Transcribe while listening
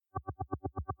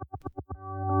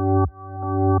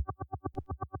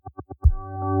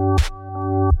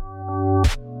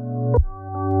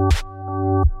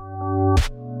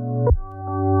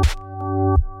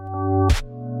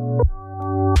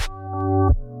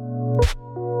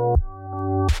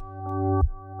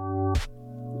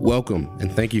Welcome,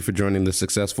 and thank you for joining the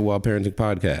Successful While Parenting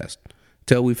podcast.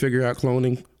 Till we figure out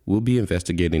cloning, we'll be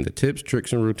investigating the tips,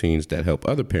 tricks, and routines that help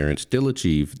other parents still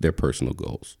achieve their personal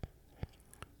goals.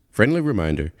 Friendly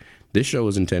reminder, this show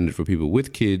is intended for people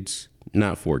with kids,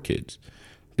 not for kids.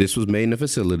 This was made in a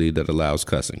facility that allows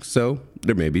cussing, so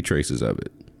there may be traces of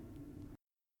it.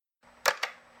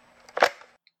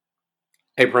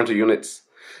 Hey, parental units.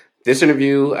 This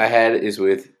interview I had is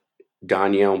with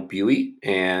Danielle Buie,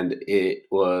 and it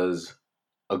was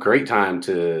a great time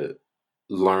to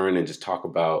learn and just talk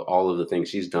about all of the things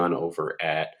she's done over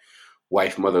at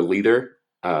WifeMotherLeader,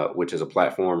 which is a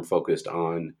platform focused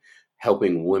on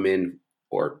helping women,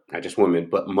 or not just women,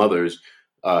 but mothers,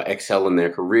 excel in their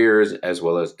careers as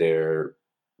well as their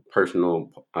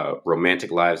personal romantic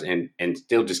lives, and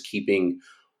still just keeping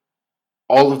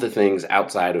all of the things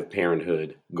outside of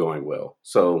parenthood going well.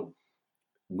 So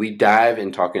we dive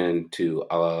in talking to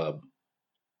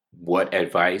what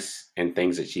advice and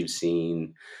things that she's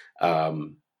seen that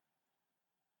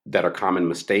are common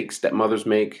mistakes that mothers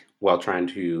make while trying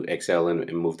to excel and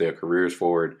move their careers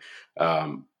forward.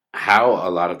 How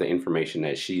a lot of the information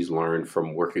that she's learned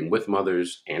from working with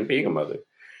mothers and being a mother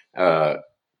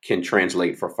can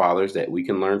translate for fathers that we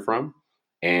can learn from.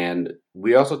 And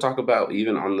we also talk about,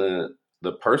 even on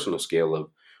the personal scale, of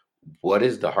what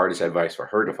is the hardest advice for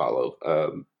her to follow,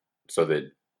 so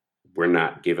that we're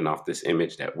not giving off this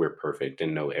image that we're perfect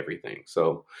and know everything.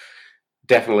 So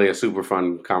definitely a super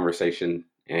fun conversation,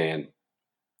 and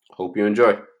hope you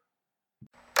enjoy.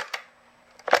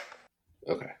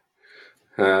 Okay.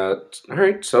 All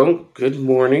right. So good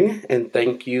morning, and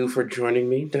thank you for joining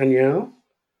me, Danielle.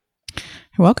 You're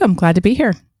welcome. Glad to be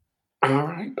here. All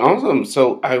right. Awesome.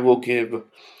 So I will give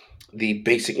the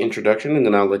basic introduction, and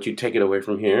then I'll let you take it away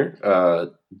from here.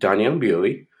 Danielle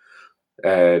Buie,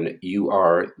 and you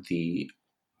operate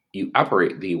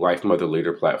the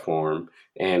WifeMotherLeader platform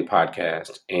and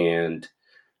podcast, and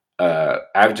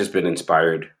I've just been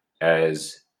inspired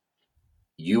as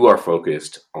you are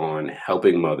focused on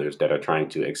helping mothers that are trying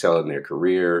to excel in their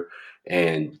career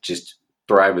and just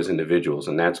thrive as individuals,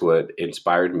 and that's what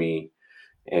inspired me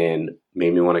and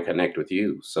made me want to connect with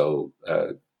you. So,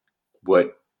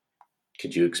 what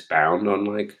could you expound on,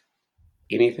 like,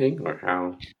 anything or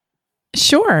how?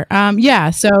 Sure.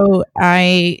 So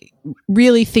I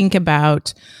really think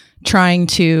about trying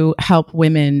to help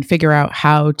women figure out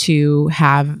how to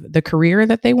have the career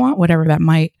that they want, whatever that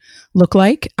might look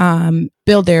like,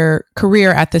 build their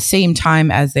career at the same time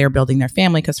as they're building their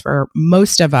family. Because for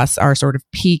most of us, our sort of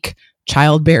peak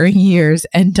childbearing years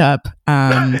end up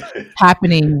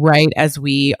happening right as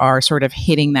we are sort of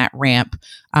hitting that ramp,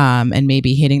 and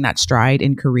maybe hitting that stride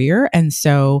in career. And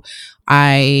so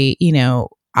I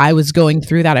was going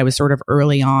through that. I was sort of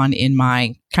early on in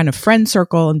my kind of friend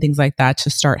circle and things like that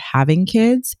to start having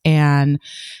kids, and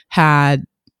had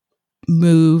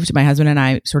moved. My husband and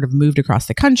I sort of moved across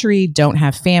the country, don't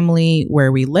have family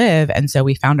where we live. And so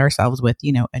we found ourselves with,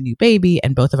 a new baby,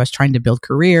 and both of us trying to build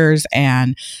careers.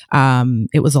 And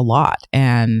it was a lot.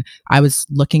 And I was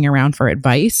looking around for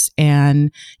advice,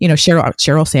 and,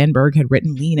 Sheryl Sandberg had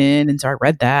written Lean In. And so I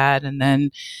read that. And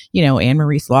then, Anne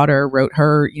Marie Slaughter wrote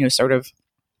her, sort of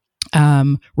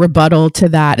rebuttal to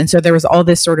that. And so there was all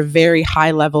this sort of very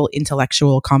high level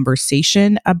intellectual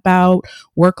conversation about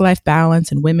work-life balance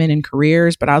and women and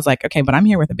careers. But I was like, okay, but I'm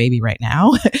here with a baby right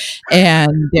now.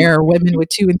 And there are women with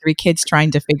 2 and 3 kids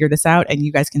trying to figure this out. And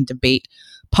you guys can debate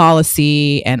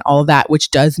policy and all of that, which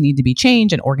does need to be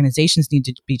changed, and organizations need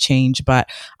to be changed. But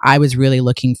I was really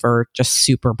looking for just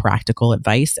super practical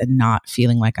advice and not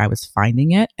feeling like I was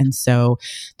finding it. And so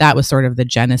that was sort of the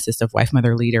genesis of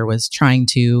WifeMotherLeader, was trying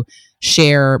to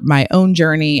share my own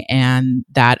journey and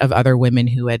that of other women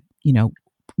who had,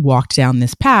 walked down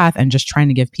this path, and just trying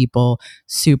to give people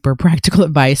super practical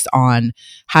advice on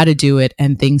how to do it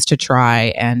and things to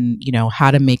try, and, how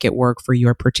to make it work for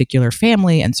your particular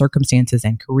family and circumstances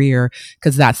and career.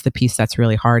 Because that's the piece that's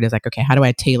really hard, is like, okay, how do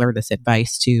I tailor this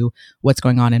advice to what's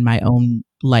going on in my own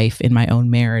life, in my own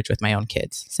marriage, with my own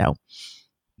kids? So.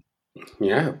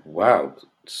 Yeah. Wow.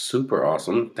 Super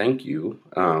awesome. Thank you.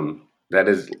 That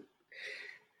is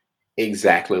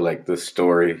exactly like the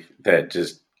story that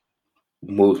just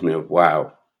moves me. Of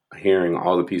wow, hearing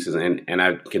all the pieces, and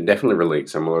I can definitely relate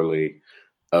similarly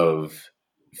of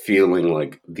feeling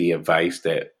like the advice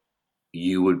that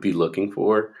you would be looking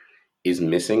for is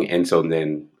missing. And so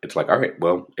then it's like, all right,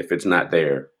 well, if it's not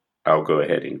there, I'll go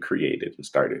ahead and create it and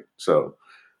start it. So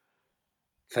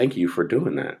thank you for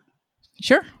doing that.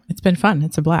 Sure. It's been fun.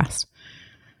 It's a blast.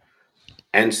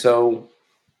 And so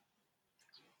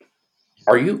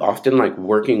are you often like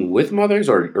working with mothers,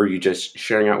 or are you just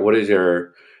sharing out what is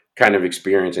your kind of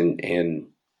experience, and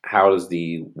how does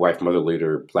the Wife Mother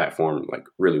Leader platform like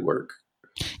really work?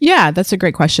 Yeah, that's a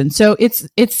great question. So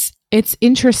it's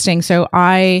interesting. So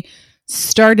I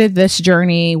started this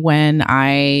journey when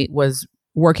I was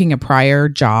working a prior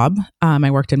job.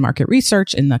 I worked in market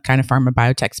research in the kind of pharma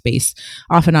biotech space,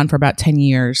 off and on for about 10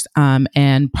 years.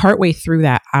 And partway through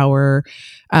that, our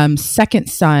second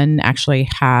son actually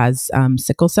has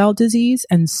sickle cell disease.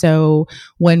 And so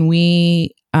when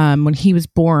he was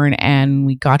born and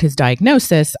we got his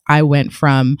diagnosis, I went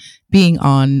from being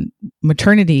on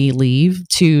maternity leave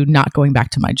to not going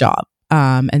back to my job.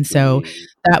 And so Mm,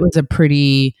 that was a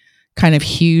pretty kind of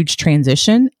huge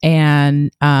transition.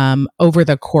 And over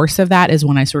the course of that is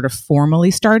when I sort of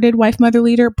formally started Wife Mother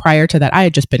Leader. Prior to that, I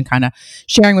had just been kind of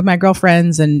sharing with my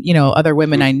girlfriends and, other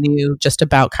women I knew just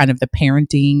about kind of the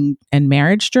parenting and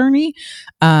marriage journey.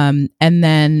 And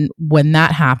then when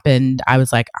that happened, I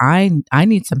was like, I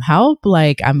need some help.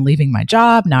 Like, I'm leaving my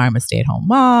job. Now I'm a stay-at-home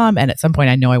mom. And at some point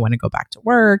I know I want to go back to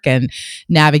work, and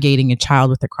navigating a child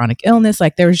with a chronic illness.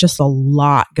 Like, there was just a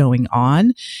lot going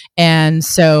on. And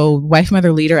so Wife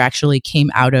Mother Leader actually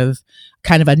came out of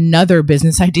kind of another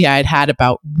business idea I'd had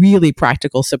about really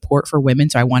practical support for women.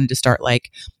 So I wanted to start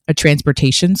like a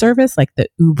transportation service, like the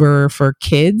Uber for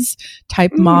kids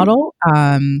type mm. model.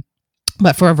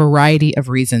 But for a variety of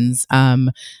reasons,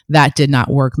 that did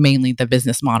not work. Mainly the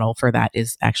business model for that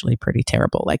is actually pretty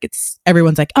terrible. Like,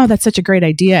 everyone's like, oh, that's such a great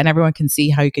idea. And everyone can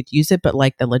see how you could use it. But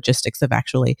like the logistics of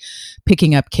actually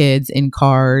picking up kids in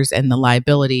cars and the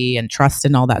liability and trust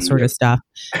and all that sort of Yep. stuff,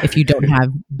 if you don't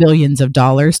have billions of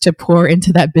dollars to pour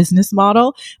into that business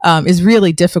model, is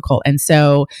really difficult. And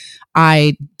so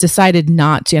I decided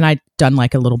not to, and I'd done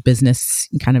like a little business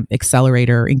kind of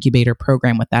accelerator incubator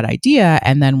program with that idea.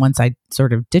 And then once I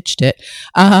sort of ditched it,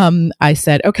 I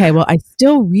said, okay, well, I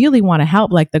still really want to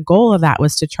help. Like, the goal of that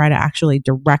was to try to actually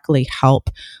directly help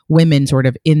women sort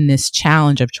of in this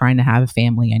challenge of trying to have a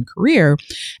family and career.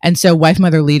 And so Wife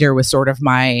Mother Leader was sort of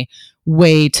my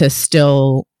way to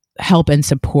still help and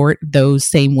support those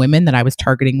same women that I was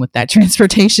targeting with that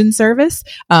transportation service,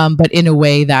 but in a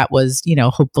way that was,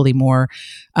 hopefully more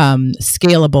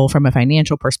scalable from a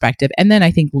financial perspective. And then I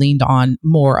think leaned on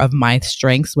more of my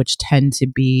strengths, which tend to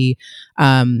be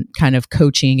kind of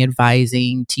coaching,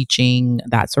 advising, teaching,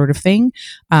 that sort of thing.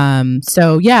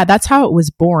 So yeah, that's how it was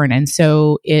born. And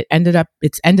so it's ended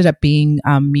up being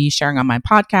me sharing on my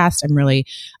podcast. I'm really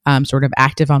sort of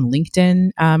active on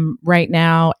LinkedIn right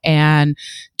now, and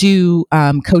do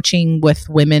coaching with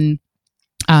women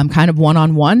kind of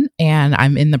one-on-one. And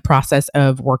I'm in the process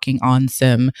of working on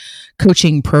some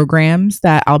coaching programs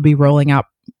that I'll be rolling out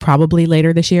probably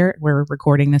later this year. We're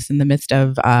recording this in the midst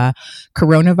of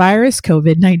coronavirus,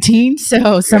 COVID-19.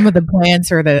 So some of the plans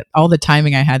for all the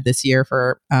timing I had this year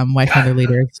for Wife Mother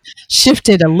Leaders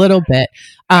shifted a little bit.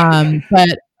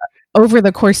 But over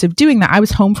the course of doing that, I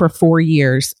was home for 4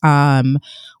 years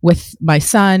with my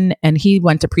son, and he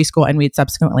went to preschool, and we had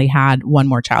subsequently had one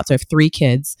more child. So I have 3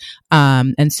 kids.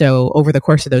 And so over the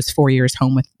course of those 4 years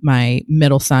home with my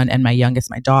middle son and my youngest,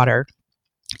 my daughter,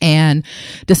 and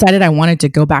decided I wanted to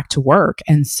go back to work.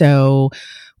 And so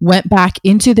went back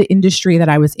into the industry that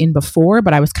I was in before,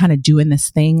 but I was kind of doing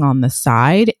this thing on the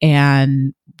side,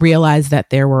 and realized that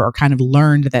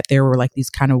learned that there were like these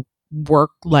kind of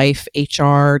work life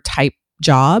HR type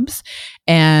jobs.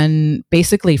 And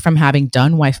basically, from having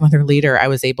done Wife Mother Leader, I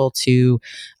was able to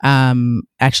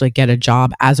actually get a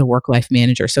job as a work life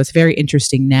manager. So it's very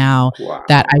interesting now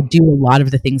that I Wow. do a lot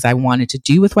of the things I wanted to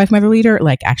do with Wife Mother Leader,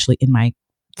 like actually in my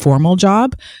formal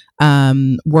job,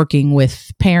 working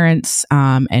with parents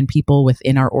and people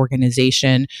within our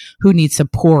organization who need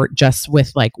support just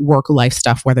with like work life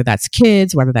stuff, whether that's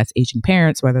kids, whether that's aging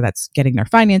parents, whether that's getting their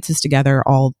finances together,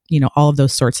 all of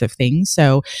those sorts of things.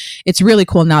 So it's really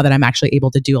cool now that I'm actually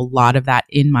able to do a lot of that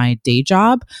in my day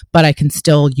job, but I can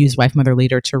still use Wife Mother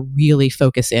Leader to really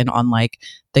focus in on like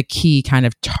the key kind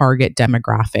of target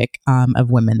demographic of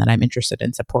women that I'm interested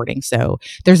in supporting. So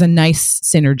there's a nice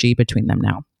synergy between them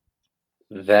now.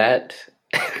 That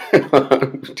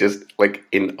just like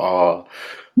in awe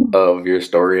of your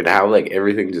story and how like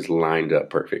everything just lined up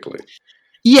perfectly.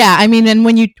 Yeah, I mean, and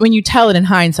when you tell it in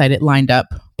hindsight, it lined up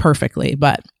perfectly.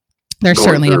 But there's Going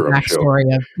certainly a through, I'm sure.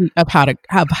 backstory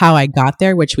of how I got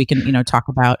there, which we can talk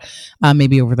about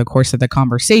maybe over the course of the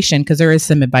conversation, because there is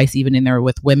some advice even in there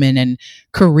with women and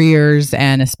careers,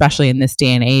 and especially in this day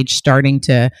and age, starting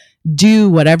to do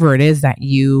whatever it is that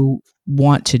you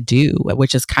want to do,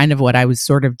 which is kind of what I was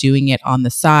sort of doing it on the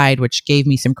side, which gave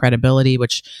me some credibility,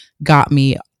 which got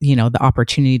me, the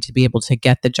opportunity to be able to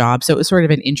get the job. So it was sort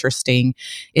of an interesting,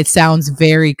 it sounds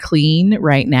very clean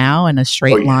right now and a Oh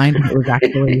straight line. It was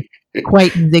actually yeah.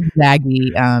 quite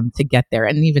zigzaggy to get there,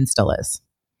 and even still is.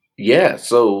 Yeah,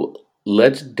 so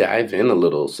let's dive in a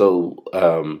little. So,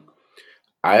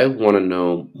 I want to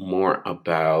know more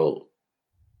about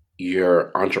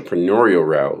your entrepreneurial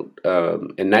route,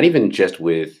 and not even just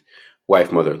with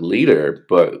Wife Mother Leader,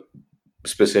 but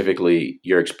specifically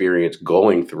your experience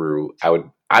going through.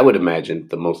 I would imagine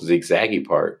the most zigzaggy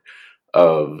part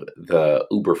of the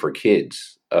Uber for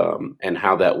Kids, and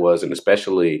how that was, and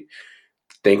especially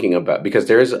thinking about, because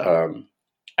there's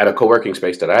at a co-working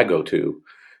space that I go to,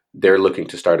 they're looking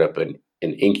to start up an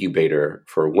incubator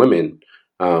for women,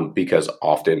 because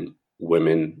often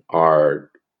women are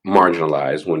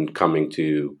marginalized when coming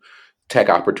to tech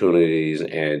opportunities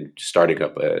and starting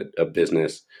up a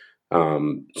business.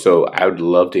 So I would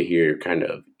love to hear kind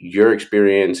of your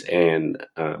experience and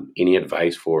any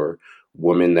advice for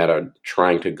women that are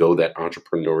trying to go that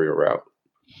entrepreneurial route.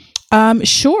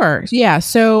 Sure. Yeah.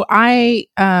 So I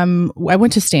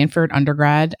went to Stanford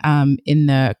undergrad in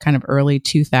the kind of early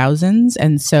 2000s,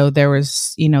 and so there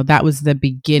was, that was the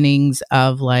beginnings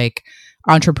of like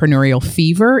entrepreneurial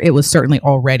fever. It was certainly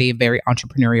already a very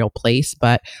entrepreneurial place,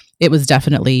 but it was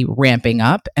definitely ramping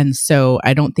up. And so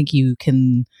I don't think you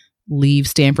can leave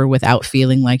Stanford without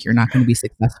feeling like you're not going to be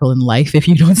successful in life if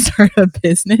you don't start a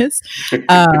business.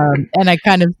 And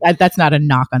that's not a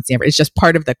knock on Stanford. It's just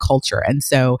part of the culture. And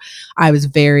so I was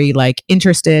very like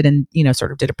interested and,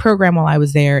 sort of did a program while I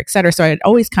was there, et cetera. So I had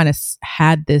always kind of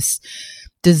had this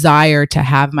desire to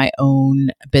have my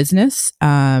own business.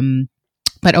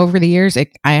 But over the years,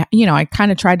 I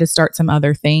kind of tried to start some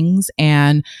other things.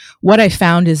 And what I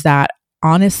found is that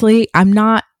honestly, I'm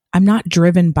not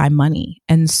driven by money.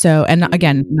 And so, and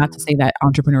again, not to say that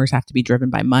entrepreneurs have to be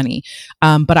driven by money,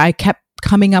 but I kept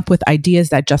coming up with ideas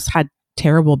that just had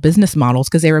terrible business models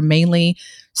because they were mainly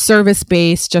service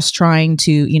based, just trying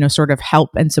to, sort of help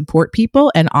and support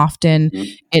people. And often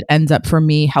Mhm. it ends up for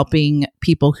me helping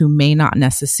people who may not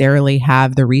necessarily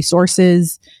have the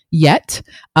resources yet,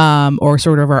 or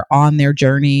sort of are on their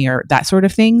journey or that sort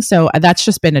of thing. So that's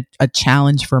just been a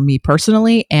challenge for me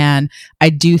personally. And I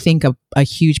do think a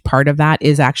huge part of that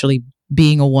is actually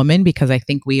being a woman, because I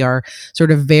think we are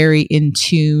sort of very in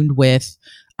tune with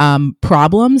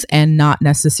problems and not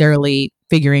necessarily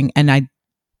figuring, and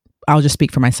I'll just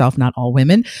speak for myself, not all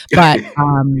women, but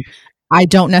I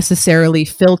don't necessarily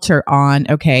filter on,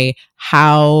 okay,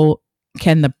 how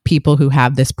can the people who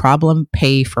have this problem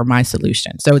pay for my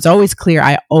solution? So it's always clear.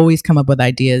 I always come up with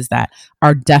ideas that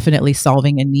are definitely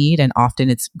solving a need. And often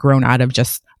it's grown out of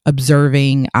just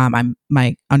observing.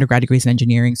 My undergrad degree is in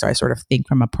engineering, so I sort of think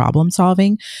from a problem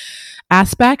solving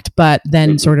aspect, but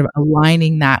then Mhm. sort of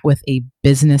aligning that with a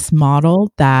business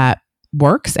model that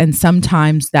works. And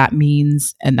sometimes that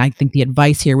means, and I think the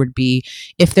advice here would be,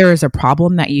 if there is a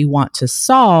problem that you want to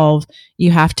solve,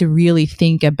 you have to really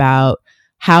think about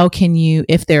how can you,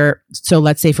 so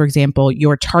let's say, for example,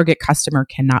 your target customer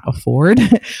cannot afford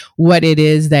what it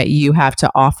is that you have to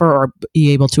offer or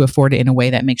be able to afford it in a way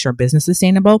that makes your business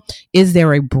sustainable. Is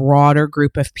there a broader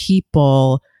group of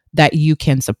people that you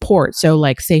can support? So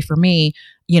like, say for me,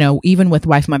 even with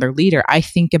Wife Mother Leader, I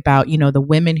think about, the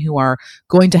women who are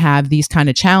going to have these kind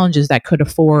of challenges that could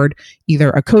afford either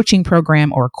a coaching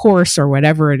program or a course or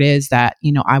whatever it is that,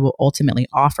 I will ultimately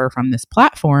offer from this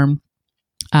platform.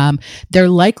 They're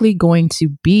likely going to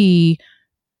be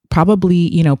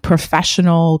probably,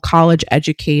 professional, college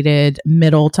educated,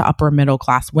 middle to upper middle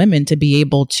class women to be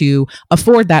able to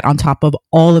afford that on top of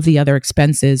all of the other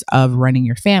expenses of running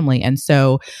your family. And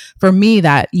so for me,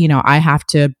 that, I have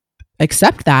to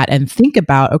accept that and think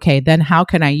about, okay, then how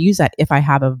can I use that? If I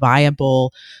have a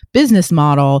viable business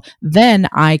model, then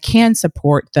I can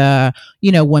support the,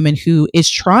 woman who is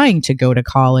trying to go to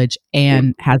college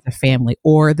and has a family,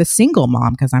 or the single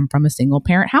mom, because I'm from a single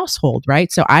parent household,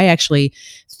 right? So I actually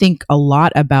think a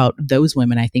lot about those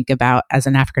women. I think about, as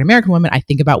an African American woman, I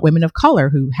think about women of color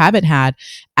who haven't had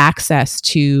access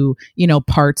to,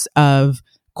 parts of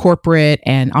corporate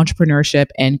and entrepreneurship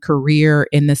and career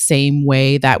in the same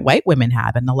way that white women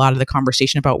have. And a lot of the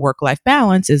conversation about work-life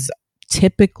balance is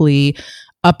typically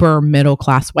upper middle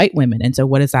class white women. And so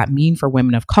what does that mean for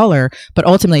women of color? But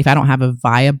ultimately, if I don't have a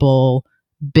viable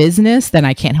business, then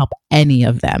I can't help any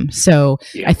of them. So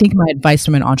Yeah. I think my advice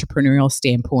from an entrepreneurial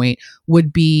standpoint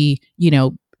would be,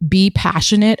 be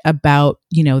passionate about,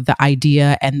 the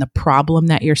idea and the problem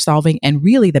that you're solving and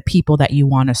really the people that you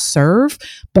want to serve,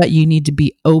 but you need to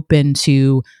be open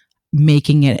to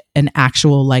making it an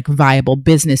actual like viable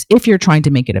business. If you're trying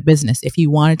to make it a business, if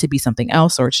you want it to be something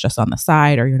else, or it's just on the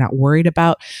side, or you're not worried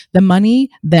about the money,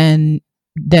 then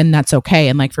that's okay.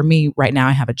 And like for me right now,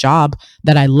 I have a job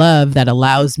that I love that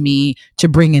allows me to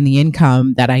bring in the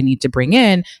income that I need to bring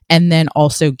in, and then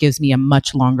also gives me a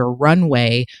much longer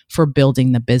runway for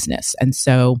building the business. And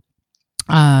so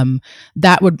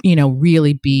that would,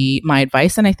 really be my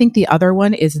advice. And I think the other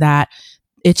one is that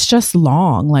it's just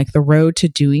long. Like the road to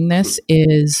doing this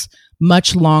is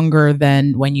much longer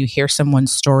than when you hear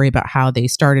someone's story about how they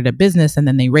started a business and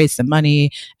then they raised some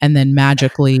money and then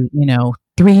magically,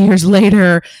 3 years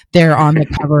later, they're on the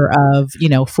cover of,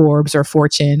 Forbes or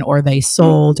Fortune, or they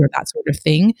sold, or that sort of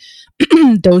thing.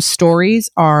 Those stories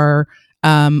are,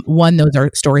 those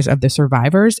are stories of the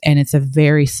survivors, and it's a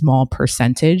very small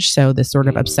percentage. So this sort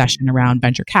of obsession around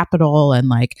venture capital and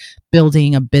like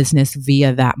building a business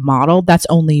via that model, that's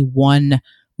only one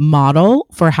model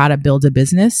for how to build a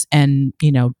business. And,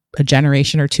 a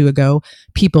generation or two ago,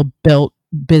 people built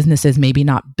businesses, maybe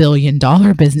not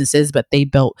billion-dollar businesses, but they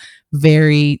built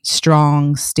very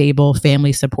strong, stable,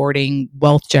 family supporting,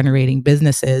 wealth generating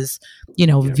businesses,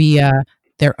 via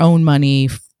their own money,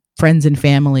 friends and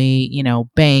family,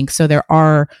 banks. So there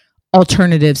are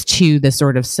alternatives to the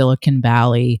sort of Silicon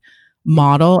Valley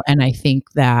model. And I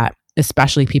think that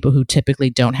especially people who typically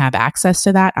don't have access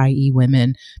to that, i.e.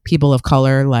 women, people of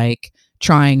color, like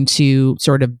trying to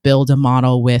sort of build a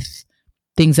model with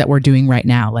things that we're doing right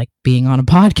now, like being on a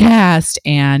podcast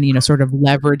and, sort of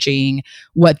leveraging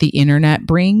what the internet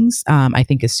brings, I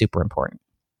think is super important.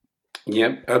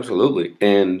 Yep, absolutely.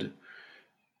 And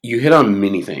you hit on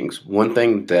many things. One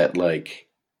thing that like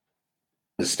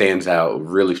stands out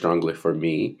really strongly for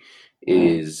me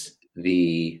is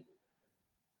the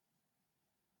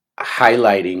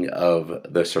highlighting of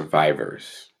the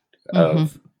survivors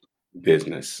of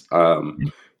business.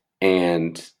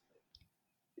 And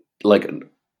like,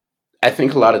 I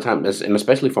think a lot of times, and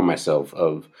especially for myself,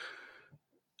 of,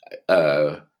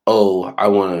 I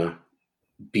want to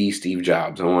be Steve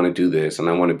Jobs. I want to do this and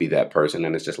I want to be that person.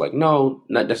 And it's just like, no,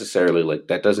 not necessarily. Like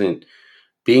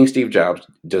being Steve Jobs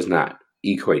does not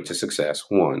equate to success,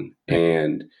 one.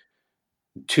 And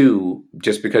two,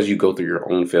 just because you go through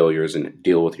your own failures and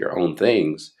deal with your own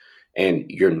things and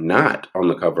you're not on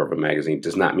the cover of a magazine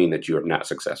does not mean that you are not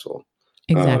successful.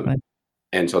 Exactly.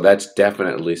 And so that's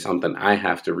definitely something I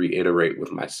have to reiterate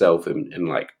with myself and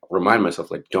like remind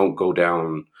myself, like, don't go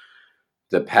down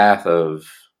the path of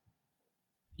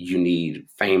you need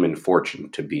fame and fortune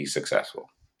to be successful.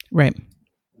 Right.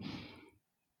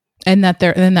 And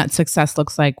that success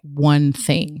looks like one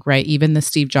thing, right? Even the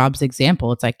Steve Jobs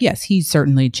example, it's like, yes, he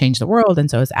certainly changed the world, and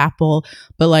so has Apple,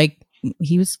 but like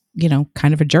he was,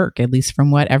 kind of a jerk, at least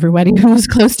from what everybody who was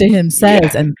close to him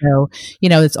says. Yeah. And so,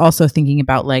 it's also thinking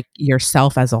about like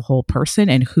yourself as a whole person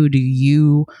and who do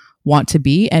you want to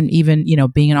be, and even,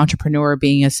 being an entrepreneur,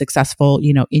 being a successful,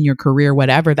 in your career,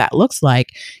 whatever that looks like,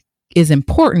 is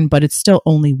important, but it's still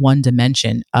only one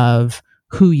dimension of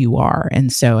who you are.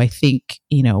 And so I think,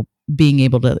 being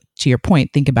able to your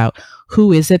point, think about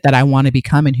who is it that I want to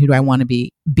become and who do I want to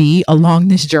be along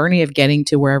this journey of getting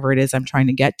to wherever it is I'm trying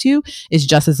to get to is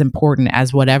just as important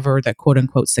as whatever the quote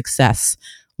unquote success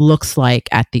looks like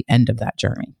at the end of that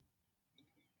journey.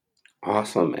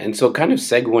 Awesome. And so kind of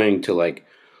segueing to like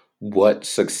what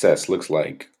success looks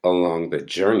like along the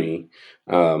journey,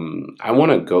 I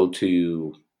want to go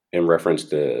to in reference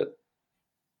to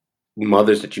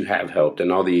mothers that you have helped and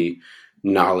all the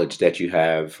knowledge that you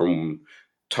have from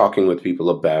talking with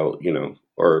people about,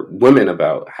 or women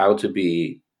about how to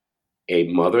be a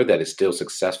mother that is still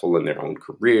successful in their own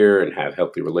career and have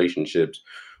healthy relationships.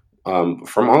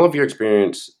 From all of your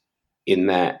experience in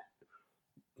that,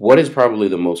 what is probably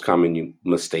the most common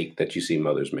mistake that you see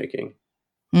mothers making?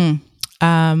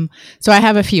 So I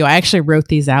have a few. I actually wrote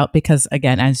these out because,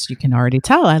 again, as you can already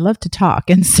tell, I love to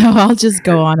talk. And so I'll just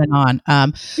go on and on.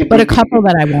 But a couple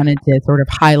that I wanted to sort of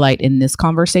highlight in this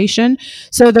conversation.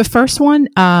 So the first one,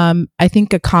 I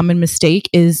think a common mistake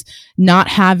is not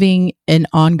having an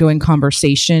ongoing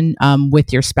conversation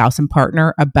with your spouse and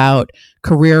partner about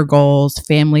career goals,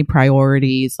 family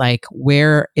priorities, like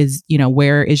where is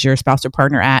your spouse or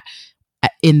partner at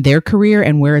in their career,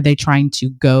 and where are they trying to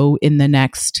go in the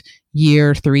next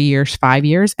year, 3 years, 5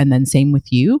 years, and then same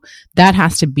with you. That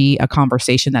has to be a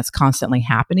conversation that's constantly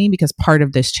happening, because part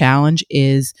of this challenge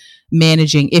is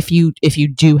managing, if you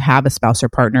do have a spouse or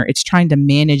partner, it's trying to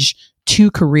manage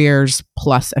two careers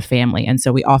plus a family. And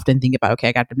so we often think about, okay,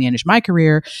 I got to manage my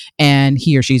career and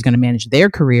he or she's going to manage their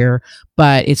career.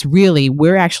 But it's really,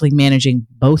 we're actually managing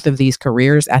both of these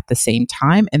careers at the same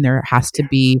time. And there has to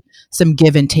be some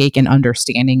give and take and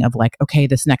understanding of like, okay,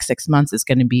 this next 6 months is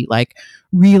going to be like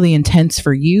really intense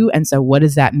for you. And so what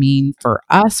does that mean for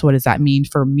us? What does that mean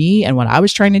for me and what I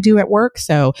was trying to do at work?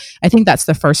 So I think that's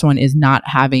the first one, is not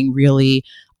having really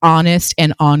honest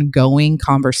and ongoing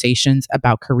conversations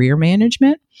about career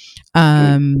management.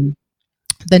 The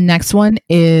next one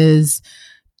is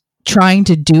trying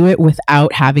to do it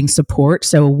without having support.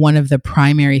 So one of the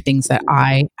primary things that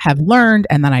I have learned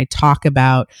and that I talk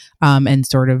about, and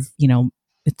sort of,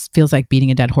 it feels like beating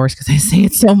a dead horse because I say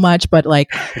it so much, but like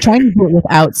trying to do it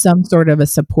without some sort of a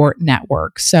support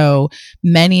network. So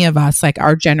many of us, like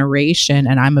our generation,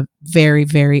 and I'm a very,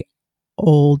 very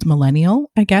old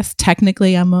millennial, I guess.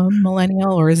 Technically, I'm a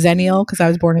millennial or a zennial because I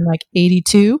was born in like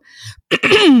 82.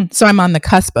 So I'm on the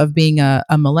cusp of being a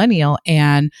millennial.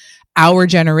 And our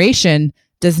generation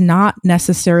does not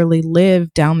necessarily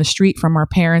live down the street from our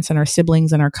parents and our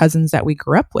siblings and our cousins that we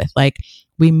grew up with. Like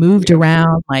we moved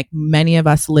around, like many of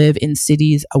us live in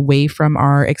cities away from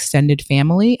our extended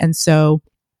family. And so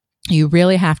you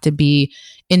really have to be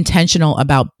intentional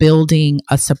about building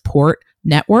a support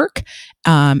network.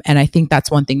 And I think that's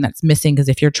one thing that's missing, because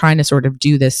if you're trying to sort of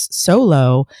do this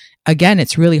solo, again,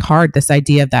 it's really hard. This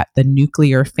idea that the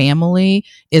nuclear family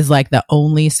is like the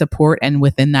only support. And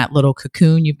within that little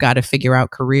cocoon, you've got to figure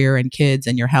out career and kids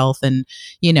and your health and,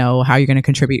 how you're going to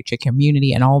contribute to your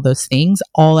community and all those things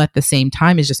all at the same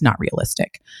time is just not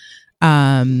realistic.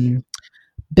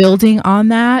 Building on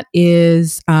that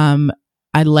is,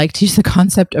 I like to use the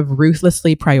concept of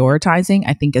ruthlessly prioritizing.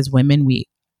 I think as women, we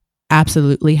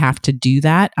absolutely have to do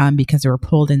that, because we're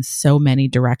pulled in so many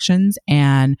directions,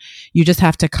 and you just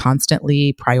have to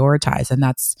constantly prioritize. And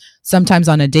that's sometimes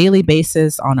on a daily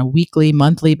basis, on a weekly,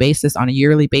 monthly basis, on a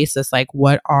yearly basis. Like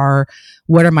what are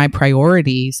my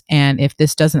priorities? And if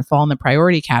this doesn't fall in the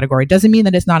priority category, it doesn't mean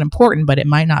that it's not important, but it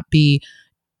might not be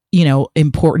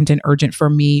important and urgent for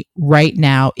me right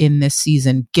now in this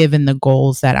season, given the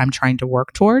goals that I'm trying to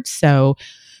work towards. So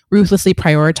ruthlessly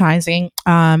prioritizing.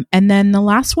 And then the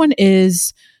last one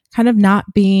is kind of not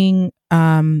being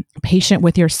patient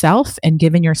with yourself and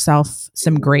giving yourself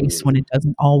some grace when it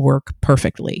doesn't all work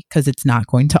perfectly, because it's not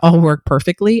going to all work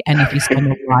perfectly. And if you spend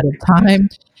a lot of time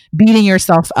beating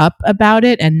yourself up about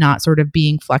it and not sort of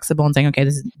being flexible and saying, okay,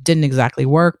 this didn't exactly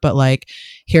work, but like,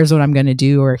 here's what I'm going to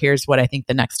do, or here's what I think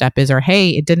the next step is, or,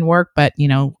 hey, it didn't work, but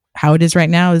how it is right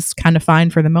now is kind of fine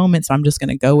for the moment. So I'm just going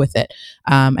to go with it.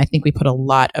 I think we put a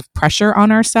lot of pressure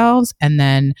on ourselves and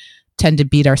then tend to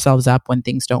beat ourselves up when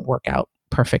things don't work out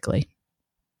perfectly.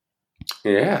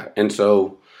 Yeah. And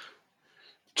so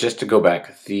just to go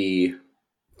back, the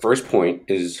first point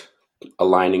is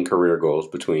aligning career goals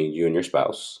between you and your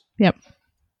spouse. Yep.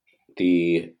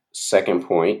 The second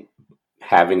point,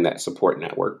 having that support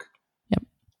network. Yep.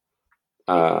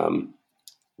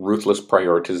 Ruthless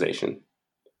prioritization.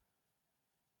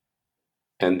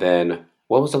 And then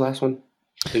what was the last one?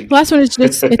 The last one is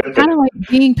just, it's kind of like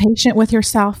being patient with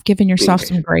yourself, giving yourself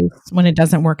some grace when it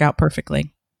doesn't work out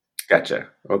perfectly. Gotcha.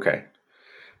 Okay.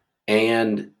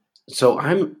 And so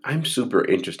I'm super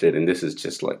interested, and this is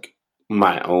just like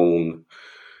my own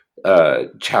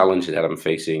challenge that I'm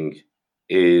facing,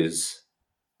 is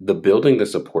the building the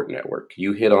support network.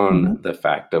 You hit on the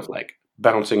fact of like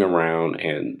bouncing around,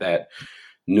 and that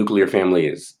nuclear family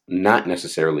is not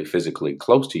necessarily physically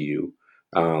close to you.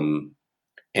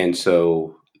 And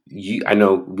so I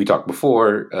know we talked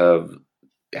before of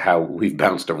how we've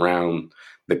bounced around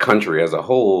the country as a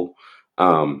whole.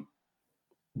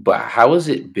 But how has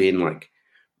it been like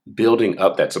building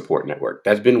up that support network?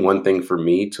 That's been one thing for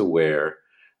me, to where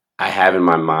I have in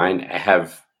my mind, I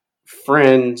have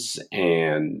friends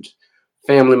and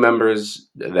family members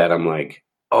that I'm like,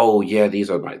 oh yeah, these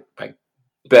are my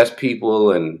best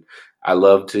people, and I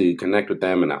love to connect with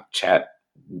them, and I'll chat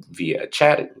via a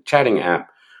chatting app.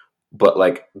 But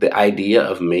like the idea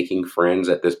of making friends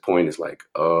at this point is like,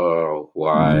 oh,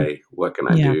 why? What can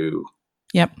I do?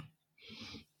 Yep.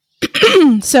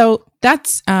 So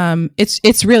that's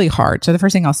it's really hard. So the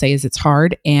first thing I'll say is it's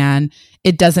hard, and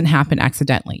it doesn't happen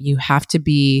accidentally. You have to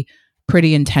be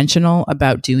pretty intentional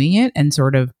about doing it and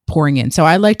sort of pouring in. So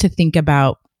I like to think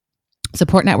about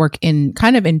support network in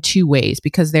kind of in two ways,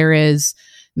 because there is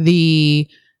the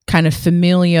kind of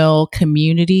familial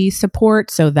community support.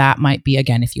 So that might be,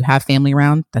 again, if you have family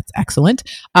around, that's excellent.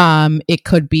 It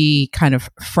could be kind of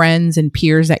friends and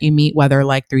peers that you meet, whether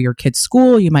like through your kid's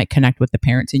school, you might connect with the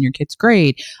parents in your kid's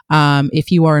grade.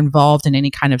 If you are involved in any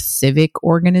kind of civic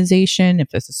organization,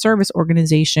 if it's a service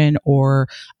organization or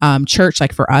church,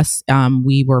 like for us,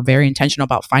 we were very intentional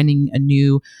about finding a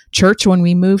new church when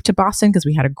we moved to Boston because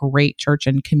we had a great church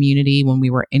and community when we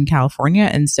were in California.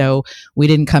 And so we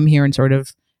didn't come here and sort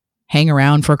of hang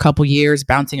around for a couple years,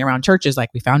 bouncing around churches. Like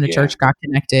we found a church, got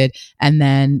connected, and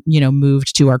then,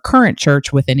 moved to our current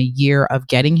church within a year of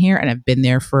getting here. And I've been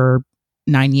there for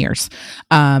 9 years.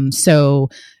 So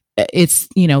it's,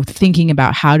 thinking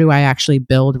about how do I actually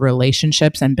build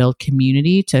relationships and build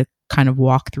community to kind of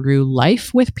walk through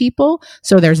life with people.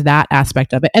 So there's that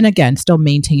aspect of it. And again, still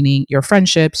maintaining your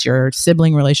friendships, your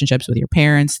sibling relationships with your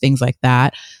parents, things like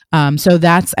that. So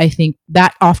that's, I think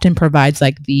that often provides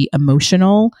like the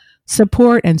emotional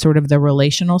support and sort of the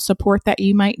relational support that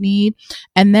you might need.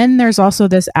 And then there's also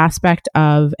this aspect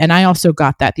of, and I also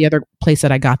got that, the other place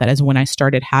that I got that is when I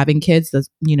started having kids,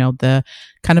 the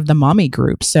kind of the mommy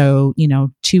group. So,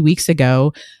 2 weeks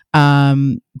ago,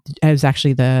 it was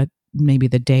actually maybe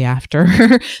the day after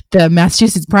the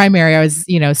Massachusetts primary, I was,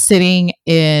 sitting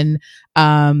in,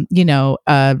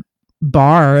 a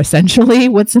bar essentially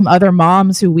with some other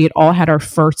moms who we had all had our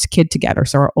first kid together.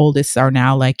 So our oldest are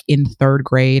now like in 3rd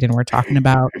grade, and we're talking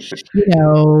about,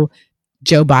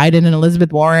 Joe Biden and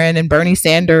Elizabeth Warren and Bernie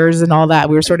Sanders and all that.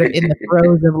 We were sort of in the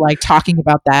throes of like talking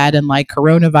about that and like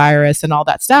coronavirus and all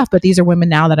that stuff. But these are women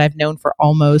now that I've known for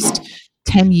almost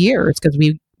 10 years because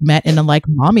we met in a like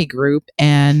mommy group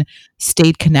and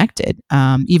stayed connected.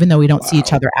 Even though we don't see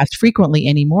each other as frequently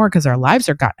anymore because our lives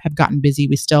have gotten busy,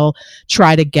 we still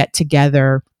try to get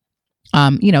together,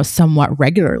 somewhat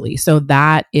regularly. So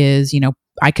that is,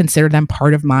 I consider them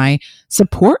part of my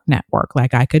support network.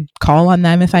 Like I could call on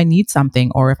them if I need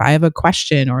something or if I have a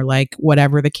question or like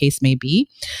whatever the case may be.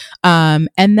 And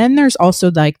then there's also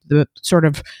like the sort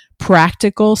of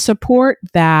practical support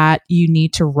that you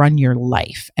need to run your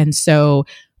life. And so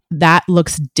that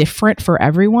looks different for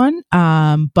everyone,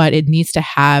 but it needs to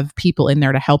have people in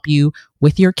there to help you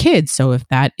with your kids. So if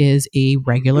that is a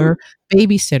regular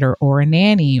babysitter or a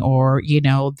nanny or,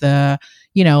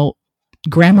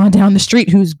 grandma down the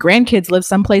street whose grandkids live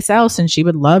someplace else and she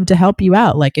would love to help you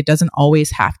out. Like it doesn't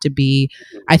always have to be,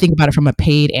 I think about it from a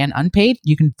paid and unpaid.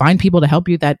 You can find people to help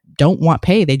you that don't want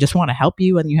pay. They just want to help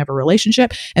you and you have a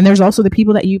relationship. And there's also the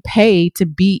people that you pay to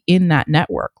be in that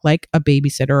network, like a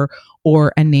babysitter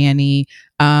or a nanny.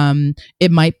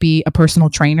 It might be a personal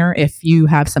trainer. If you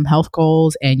have some health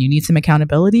goals and you need some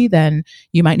accountability, then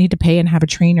you might need to pay and have a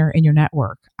trainer in your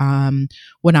network.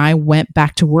 When I went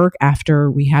back to work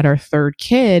after we had our 3rd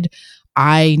kid,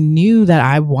 I knew that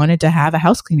I wanted to have a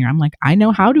house cleaner. I'm like, I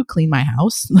know how to clean my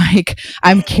house. Like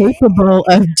I'm capable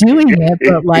of doing it,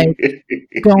 but like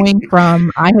going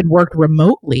from, I had worked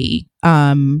remotely,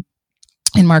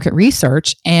 in market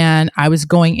research, and I was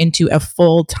going into a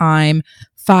full-time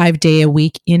 5-day a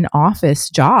week in office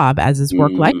job as his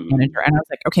work life manager. And I was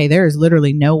like, okay, there is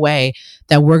literally no way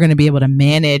that we're going to be able to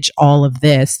manage all of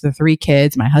this, the 3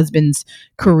 kids, my husband's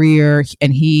career,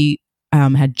 and he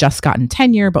had just gotten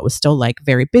tenure, but was still like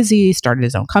very busy, started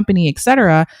his own company,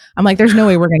 etc. I'm like, there's no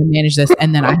way we're going to manage this.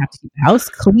 And then I have to keep the house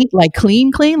clean.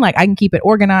 Like I can keep it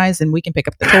organized and we can pick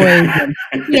up the toys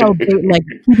and, like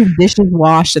keeping dishes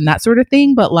washed and that sort of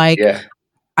thing. But like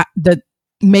the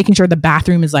making sure the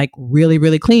bathroom is like really,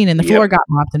 really clean and the floor got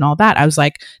mopped and all that. I was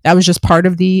like, that was just part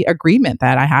of the agreement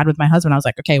that I had with my husband. I was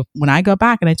like, okay, when I go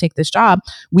back and I take this job,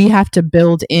 we have to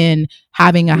build in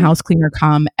having a house cleaner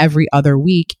come every other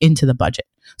week into the budget.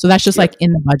 So that's just like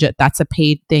in the budget, that's a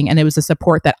paid thing. And it was a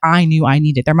support that I knew I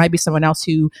needed. There might be someone else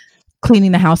who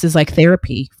cleaning the house is like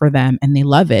therapy for them and they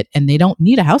love it and they don't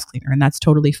need a house cleaner, and that's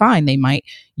totally fine. They might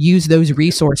use those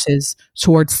resources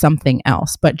towards something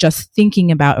else. But just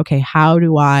thinking about, okay, how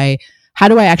do I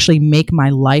actually make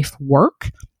my life work?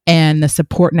 And the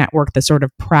support network, the sort of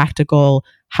practical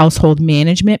household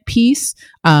management piece,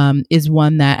 is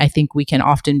one that I think we can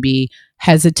often be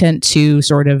hesitant to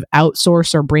sort of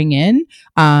outsource or bring in.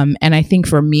 And I think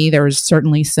for me, there was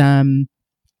certainly some,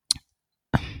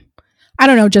 I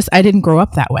don't know, just I didn't grow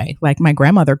up that way. Like my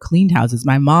grandmother cleaned houses.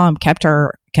 My mom kept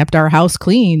our house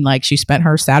clean. Like she spent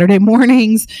her Saturday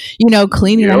mornings,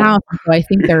 cleaning the house. So I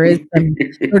think there is some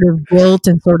sort of guilt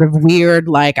and sort of weird,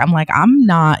 like, I'm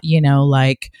not,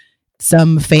 like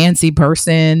some fancy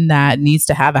person that needs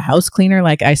to have a house cleaner.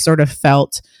 Like I sort of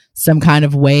felt some kind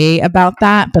of way about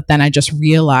that. But then I just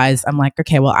realized I'm like,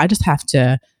 okay, well, I just have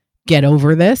to get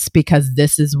over this because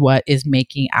this is what is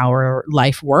making our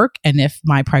life work. And if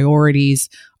my priorities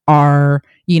are,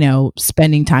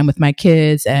 spending time with my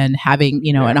kids and having,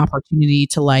 an opportunity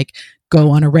to like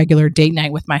go on a regular date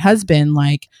night with my husband,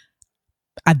 like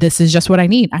this is just what I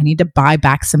need. I need to buy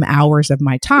back some hours of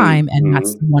my time. And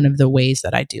that's one of the ways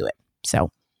that I do it. So.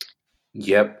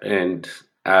 Yep. And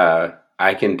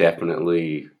I can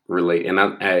definitely relate. And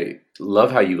I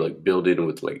love how you like build in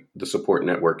with like the support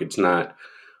network. It's not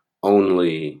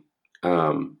only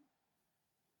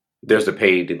there's the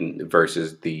paid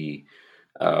versus the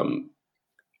I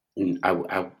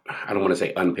don't want to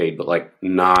say unpaid, but like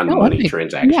non-money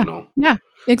transactional. Yeah,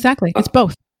 exactly. It's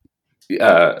both.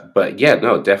 But yeah,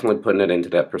 no, definitely putting it into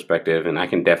that perspective. And I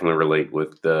can definitely relate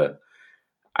with the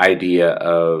idea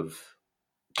of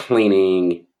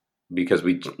cleaning, because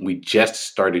we just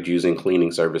started using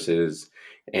cleaning services,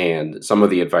 and some of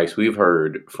the advice we've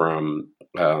heard from,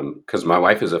 because my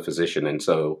wife is a physician, and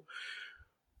so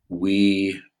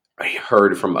we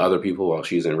heard from other people while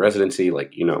she's in residency,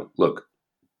 like, look,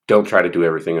 don't try to do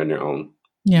everything on your own.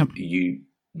 Yeah.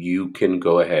 You can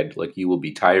go ahead, like you will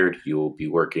be tired, you will be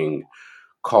working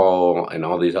call and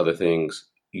all these other things.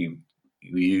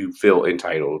 You feel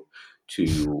entitled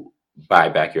to buy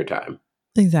back your time.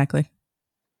 Exactly.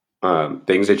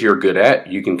 Things that you're good at,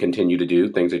 you can continue to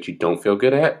do. Things that you don't feel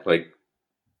good at, like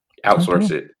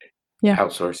outsource it. Yeah.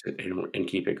 Outsource it and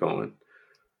keep it going.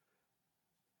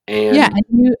 And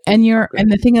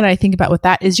the thing that I think about with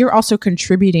that is you're also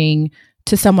contributing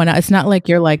to someone else. It's not like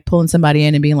you're like pulling somebody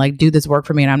in and being like, do this work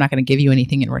for me and I'm not going to give you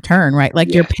anything in return, right?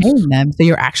 Like you're paying them. So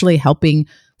you're actually helping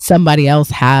somebody else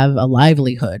have a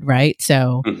livelihood, right?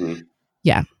 So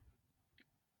yeah.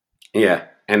 Yeah.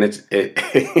 And it's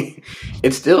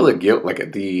still a guilt. Like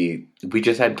we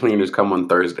just had cleaners come on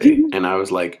Thursday and I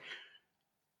was like,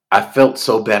 I felt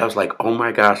so bad. I was like, oh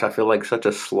my gosh, I feel like such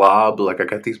a slob. Like I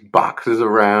got these boxes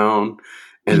around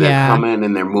and they're coming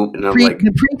and they're moving. And I'm like,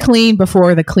 the pre-clean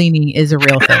before the cleaning is a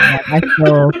real thing. Like I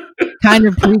feel kind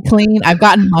of pre-clean. I've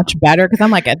gotten much better because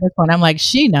I'm like, at this point, I'm like,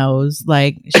 she knows what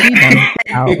our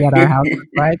house is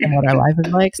like and what our life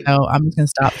is like. So I'm just going to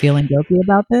stop feeling guilty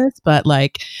about this. But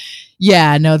like,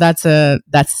 yeah, no, that's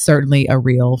certainly a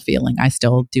real feeling. I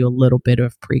still do a little bit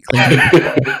of pre-cleaning.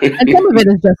 And some of it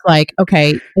is just like,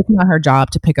 okay, it's not her job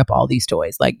to pick up all these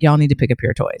toys. Like y'all need to pick up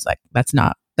your toys. Like that's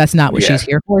not what she's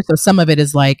here for. So some of it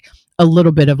is like a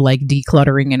little bit of like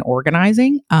decluttering and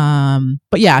organizing.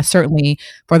 But yeah, certainly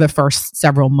for the first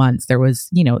several months, there was,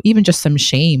 even just some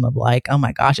shame of like, oh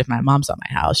my gosh, if my mom saw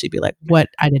my house, she'd be like, what?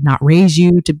 I did not raise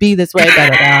you to be this way. Blah,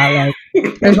 blah, blah.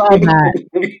 Like there's all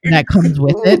that comes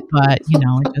with it. But,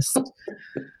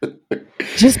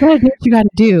 just gotta do what you gotta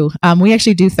do. We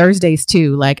actually do Thursdays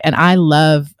too. Like, and I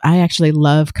actually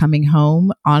love coming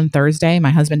home on Thursday.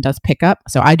 My husband does pickup.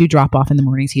 So I do drop off in the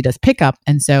mornings. He does pickup.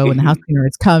 And so when the house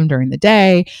cleaners come during the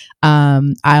day,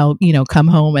 I'll, come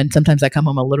home, and sometimes I come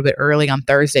home a little bit early on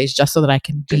Thursdays just so that I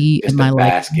can be in my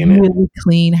like really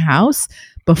clean house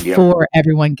before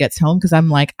everyone gets home. Cause I'm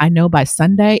like, I know by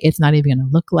Sunday, it's not even going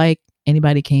to look like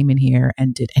anybody came in here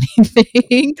and did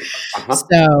anything.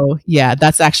 So yeah,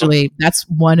 that's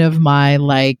one of my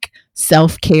like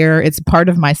self-care. It's part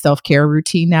of my self-care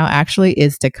routine now actually,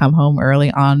 is to come home early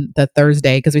on the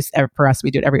Thursday. Cause for us, we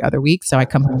do it every other week. So I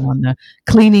come home on the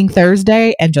cleaning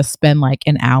Thursday and just spend like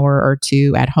an hour or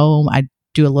two at home. I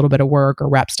do a little bit of work or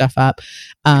wrap stuff up,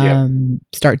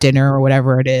 start dinner or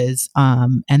whatever it is.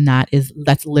 And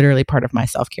that's literally part of my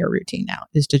self-care routine now,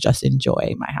 is to just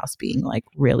enjoy my house being like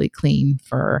really clean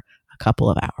for a couple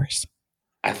of hours.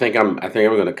 I think I'm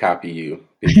going to copy you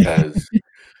because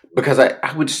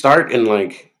I would start and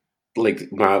like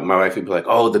my wife would be like,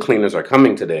 oh, the cleaners are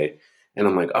coming today. And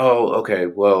I'm like, oh, okay.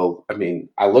 Well, I mean,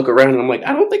 I look around and I'm like,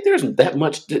 I don't think there's that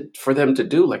much for them to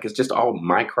do. Like, it's just all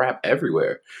my crap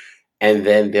everywhere. And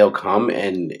then they'll come,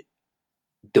 and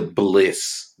the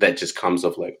bliss that just comes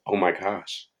of like, oh my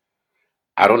gosh,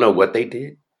 I don't know what they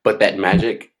did, but that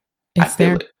magic, I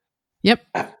feel it. Yep.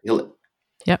 I feel it.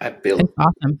 Yep. I feel it.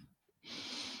 Awesome.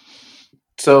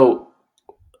 So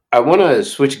I want to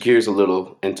switch gears a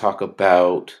little and talk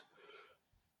about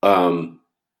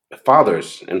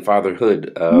fathers and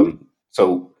fatherhood.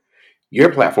 So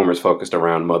your platform is focused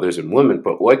around mothers and women,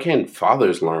 but what can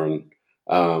fathers learn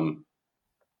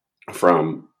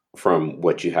from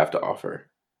what you have to offer?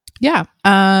 Yeah.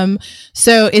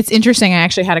 So it's interesting. I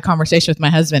actually had a conversation with my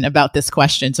husband about this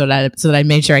question so that I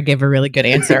made sure I gave a really good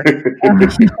answer.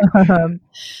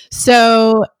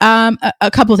 So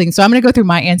a couple of things. So I'm going to go through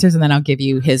my answers and then I'll give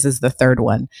you his as the third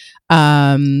one.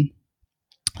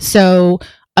 So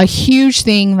a huge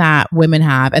thing that women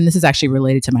have, and this is actually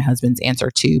related to my husband's answer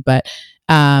too, but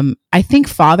I think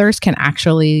fathers can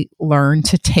actually learn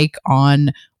to take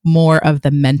on more of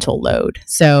the mental load.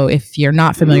 So if you're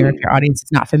not familiar, if your audience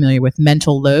is not familiar with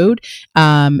mental load,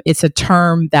 it's a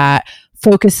term that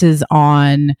focuses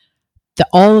on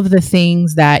all of the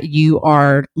things that you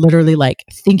are literally like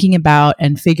thinking about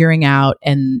and figuring out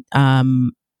and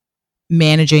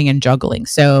managing and juggling.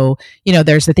 So,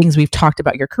 there's the things we've talked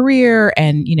about, your career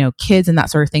and, kids and that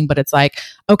sort of thing. But it's like,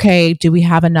 okay, do we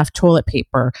have enough toilet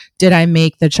paper? Did I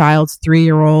make the child's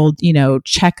 3-year-old,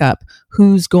 checkup?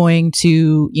 Who's going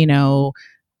to,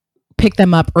 pick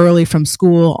them up early from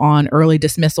school on early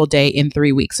dismissal day in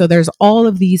 3 weeks? So there's all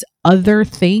of these other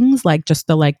things, like just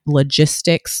the like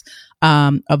logistics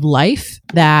of life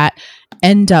that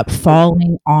end up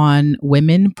falling on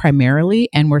women primarily.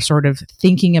 And we're sort of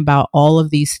thinking about all of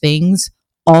these things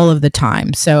all of the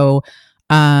time. So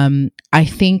I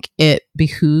think it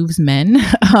behooves men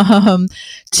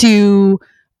to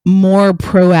more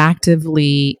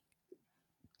proactively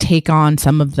take on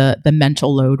some of the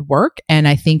mental load work. And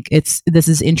I think this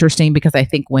is interesting because I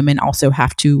think women also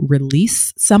have to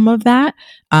release some of that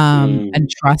and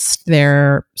trust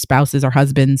their spouses or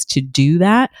husbands to do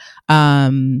that.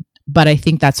 But I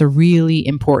think that's a really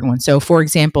important one. So for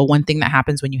example, one thing that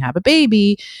happens when you have a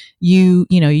baby, you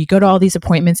go to all these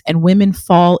appointments, and women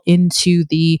fall into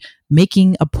the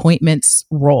making appointments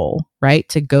role, right?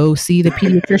 To go see the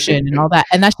pediatrician and all that.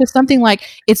 And that's just something like,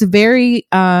 it's very,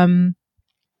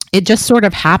 it just sort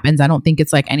of happens. I don't think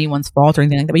it's like anyone's fault or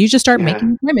anything like that, but you just start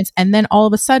making appointments. And then all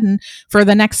of a sudden, for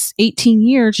the next 18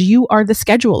 years, you are the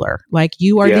scheduler. Like,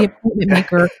 you are the appointment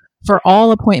maker for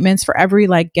all appointments, for every,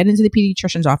 like, get into the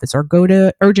pediatrician's office or go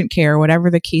to urgent care, whatever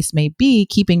the case may be,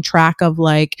 keeping track of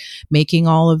like making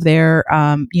all of their,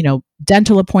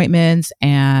 dental appointments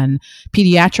and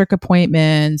pediatric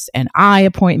appointments and eye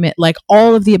appointment, like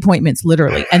all of the appointments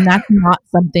literally. And that's not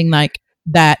something like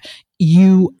that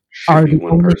you are the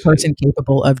only person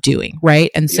capable of doing,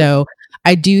 right? And so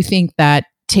I do think that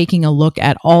taking a look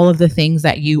at all of the things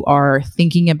that you are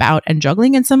thinking about and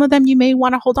juggling, and some of them you may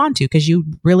want to hold on to because you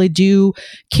really do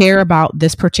care about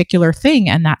this particular thing,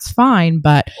 and that's fine.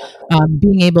 But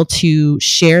being able to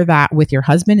share that with your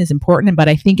husband is important. But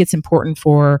I think it's important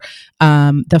for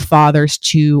the fathers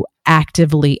to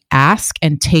actively ask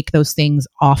and take those things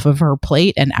off of her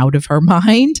plate and out of her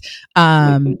mind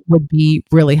would be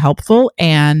really helpful.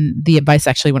 And the advice,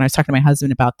 actually, when I was talking to my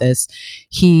husband about this,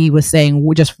 he was saying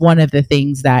just one of the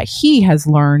things that he has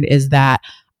learned is that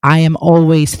I am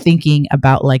always thinking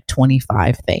about like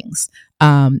 25 things.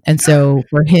 And so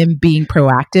for him being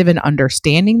proactive and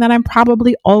understanding that I'm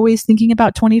probably always thinking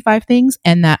about 25 things,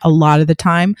 and that a lot of the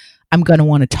time I'm going to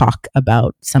want to talk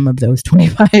about some of those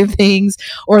 25 things,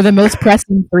 or the most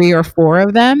pressing 3 or 4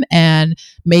 of them, and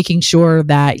making sure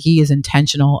that he is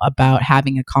intentional about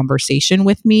having a conversation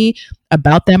with me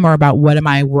about them, or about what am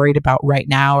I worried about right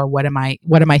now, or what am I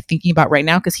thinking about right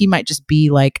now? Because he might just be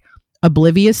like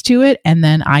oblivious to it, and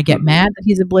then I get mad that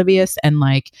he's oblivious. And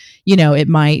like, it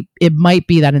might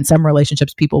be that in some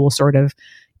relationships people will sort of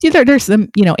there's some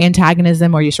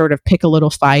antagonism, or you sort of pick a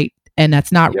little fight, and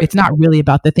that's not it's not really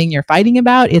about the thing you're fighting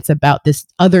about. It's about this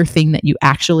other thing that you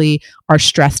actually are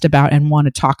stressed about and want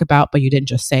to talk about, but you didn't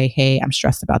just say, hey, I'm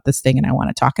stressed about this thing and I want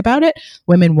to talk about it.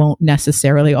 Women won't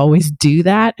necessarily always do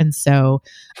that. And so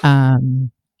I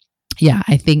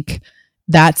think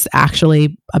that's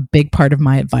actually a big part of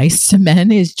my advice to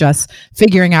men, is just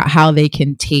figuring out how they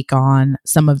can take on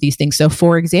some of these things. So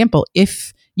for example,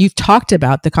 if you've talked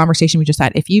about the conversation we just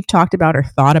had, if you've talked about or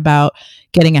thought about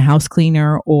getting a house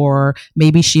cleaner, or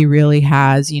maybe she really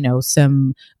has,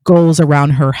 some goals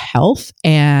around her health,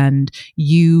 and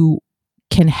you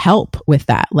can help with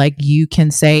that. Like, you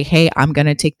can say, hey, I'm going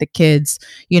to take the kids,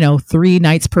 3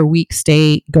 nights per week,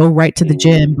 go right to the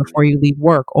gym before you leave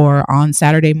work, or on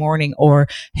Saturday morning, or,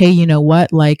 hey, you know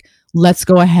what, like, let's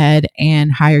go ahead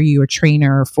and hire you a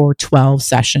trainer for 12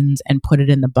 sessions and put it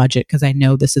in the budget, because I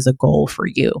know this is a goal for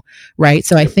you. Right.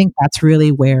 So I think that's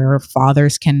really where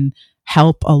fathers can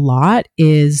help a lot,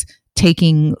 is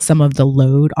taking some of the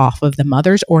load off of the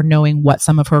mothers, or knowing what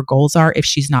some of her goals are. If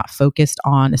she's not focused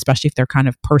on, especially if they're kind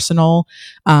of personal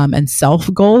and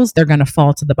self goals, they're going to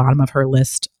fall to the bottom of her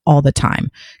list all the time,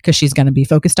 because she's going to be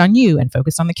focused on you and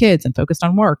focused on the kids and focused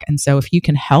on work. And so if you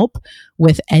can help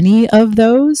with any of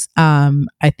those,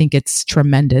 I think it's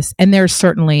tremendous. And there's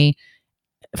certainly,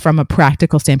 from a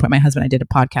practical standpoint, my husband and I did a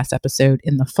podcast episode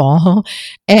in the fall,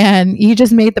 and he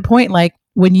just made the point, like,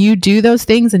 when you do those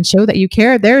things and show that you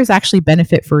care, there is actually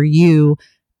benefit for you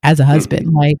as a husband.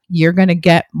 Mm-hmm. Like, you're going to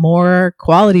get more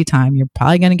quality time. You're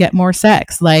probably going to get more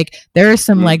sex. Like, there are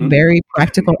some like Mm-hmm. very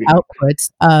practical outputs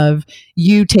of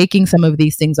you taking some of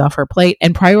these things off her plate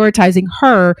and prioritizing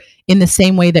her in the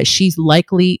same way that she's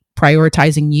likely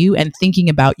prioritizing you and thinking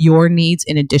about your needs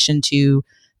in addition to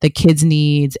the kids'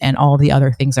 needs and all the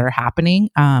other things that are happening.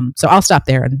 So I'll stop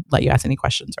there and let you ask any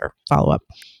questions or follow up.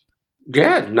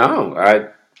 Yeah, no, I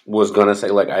was gonna say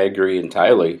like I agree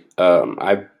entirely.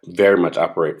 I very much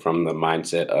operate from the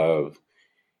mindset of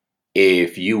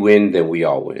if you win, then we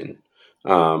all win,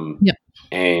 um, Yep.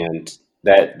 and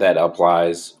that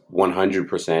applies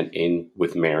 100% in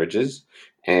with marriages.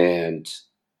 And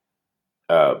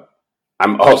uh,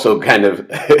 I'm also kind of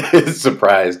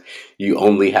surprised you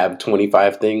only have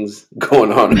 25 things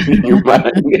going on in your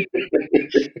mind.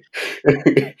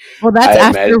 Well, that's I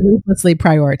after imagine. ruthlessly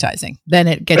prioritizing. Then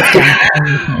it gets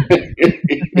down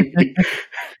to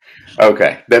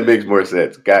Okay, that makes more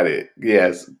sense. Got it.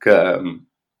 Yes,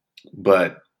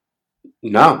 but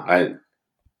no,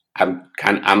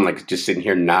 I'm like just sitting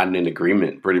here nodding in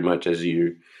agreement, pretty much as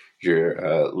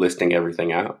you're listing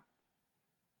everything out.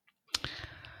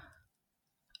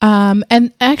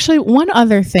 And actually, one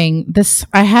other thing, this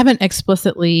I haven't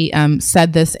explicitly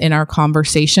said this in our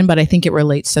conversation, but I think it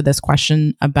relates to this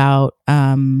question about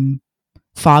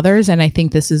fathers. And I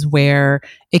think this is where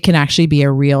it can actually be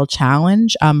a real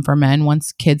challenge for men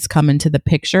once kids come into the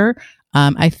picture.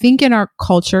 I think in our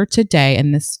culture today,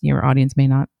 and this your audience may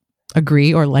not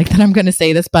agree or like that I'm going to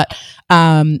say this, but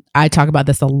I talk about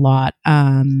this a lot.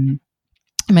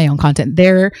 In my own content,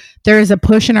 there is a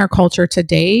push in our culture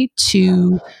today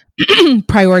to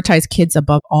prioritize kids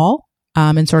above all,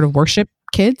 and sort of worship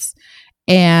kids.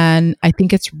 And I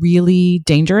think it's really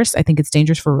dangerous. I think it's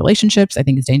dangerous for relationships. I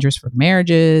think it's dangerous for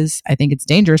marriages. I think it's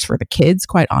dangerous for the kids,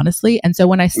 quite honestly. And so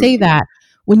when I say Mhm. that,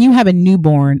 when you have a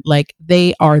newborn, like,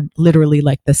 they are literally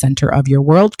like the center of your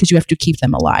world because you have to keep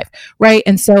them alive, right?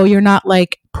 And so you're not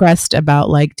like pressed about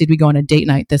like, did we go on a date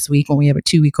night this week when we have a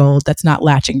 2-week old that's not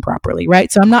latching properly,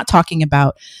 right? So I'm not talking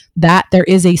about that. There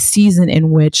is a season in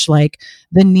which like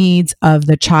the needs of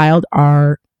the child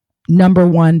are number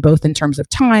one, both in terms of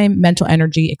time, mental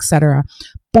energy, etc.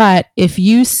 But if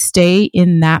you stay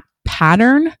in that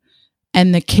pattern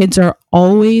and the kids are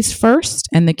always first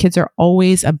and the kids are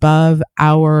always above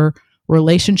our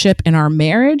relationship and our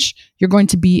marriage, you're going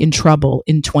to be in trouble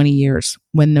in 20 years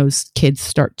when those kids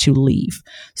start to leave.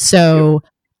 Yep. So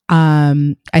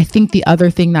I think the other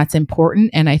thing that's important,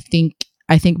 and I think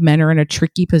men are in a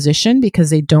tricky position because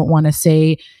they don't want to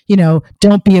say,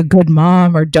 don't be a good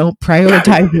mom or don't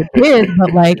prioritize your kids,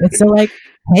 but like it's still like,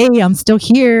 hey, I'm still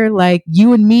here. Like,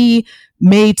 you and me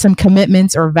made some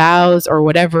commitments or vows or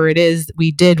whatever it is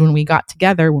we did when we got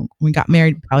together, when we got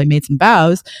married, we probably made some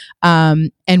vows.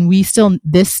 And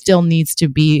this still needs to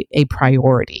be a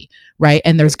priority, right?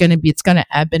 And Yep. it's going to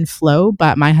ebb and flow.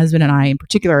 But my husband and I in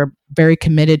particular are very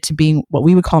committed to being what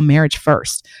we would call marriage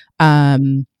first.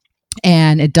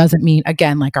 And it doesn't mean,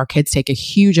 again, like, our kids take a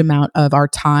huge amount of our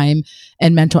time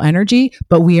and mental energy,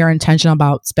 but we are intentional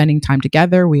about spending time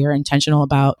together. We are intentional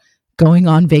about going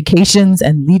on vacations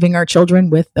and leaving our children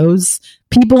with those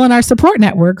people in our support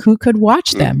network who could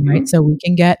watch them, right? Hmm. So we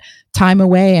can get time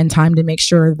away and time to make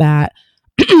sure that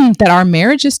that our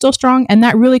marriage is still strong. And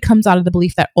that really comes out of the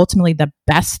belief that ultimately the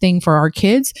best thing for our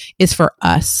kids is for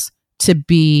us to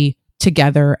be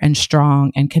together and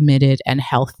strong and committed and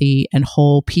healthy and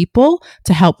whole people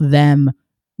to help them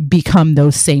become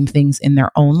those same things in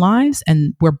their own lives.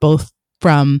 And we're both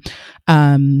from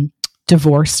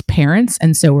divorced parents.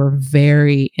 And so we're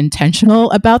very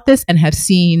intentional about this and have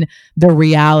seen the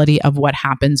reality of what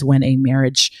happens when a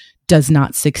marriage does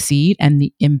not succeed and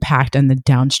the impact and the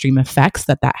downstream effects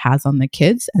that has on the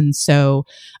kids. And so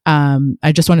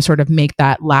I just want to sort of make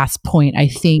that last point. I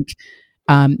think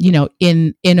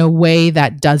in a way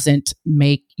that doesn't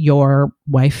make your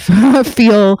wife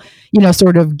feel,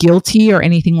 sort of guilty or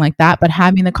anything like that, but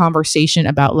having the conversation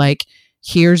about like,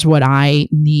 here's what I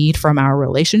need from our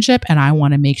relationship, and I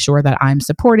want to make sure that I'm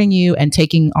supporting you and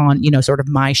taking on, sort of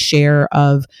my share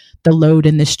of the load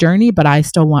in this journey, but I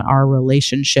still want our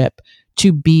relationship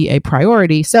to be a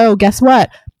priority. So guess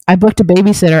what? I booked a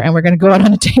babysitter and we're going to go out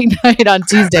on a date night on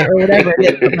Tuesday or whatever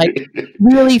it is. But like,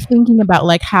 really thinking about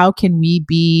like, how can we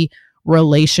be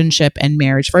relationship and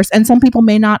marriage first? And some people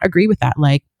may not agree with that.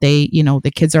 Like, the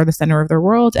kids are the center of their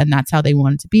world and that's how they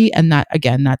want it to be. And that,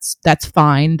 again, that's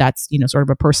fine. That's, sort of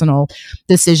a personal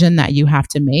decision that you have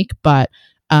to make. But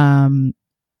I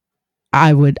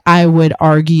would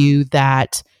argue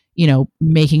that,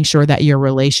 making sure that your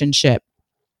relationship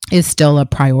is still a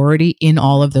priority in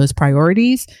all of those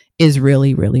priorities is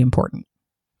really, really important.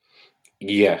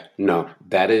 Yeah, no,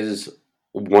 that is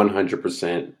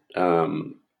 100%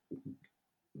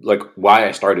 like why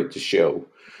I started the show.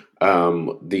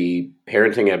 The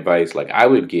parenting advice like I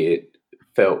would get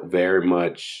felt very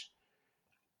much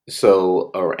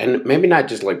so, or and maybe not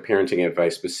just like parenting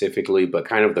advice specifically, but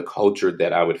kind of the culture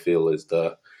that I would feel is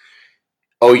the,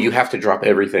 oh, you have to drop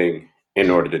everything in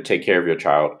order to take care of your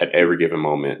child at every given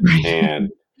moment. Right. And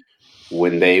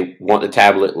when they want the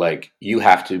tablet, like you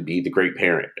have to be the great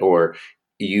parent, or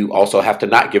you also have to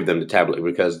not give them the tablet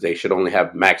because they should only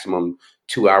have maximum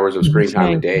 2 hours of screen That's time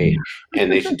a right. day, and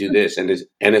they should do this and it's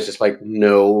just like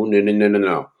no, no, no, no, no,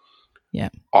 no. Yeah.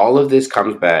 All of this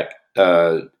comes back,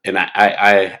 and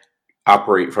I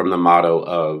operate from the motto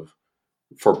of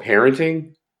for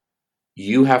parenting,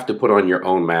 you have to put on your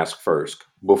own mask first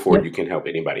before Yep. you can help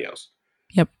anybody else.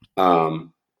 Yep.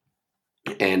 Um,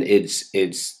 and it's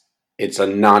a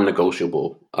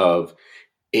non-negotiable of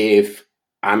if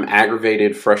I'm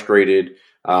aggravated, frustrated,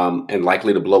 and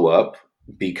likely to blow up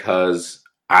because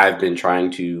I've been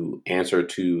trying to answer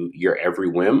to your every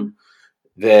whim,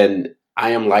 then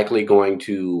I am likely going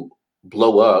to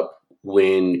blow up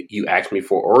when you ask me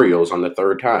for Oreos on the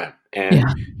third time. Yeah. And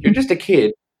you're just a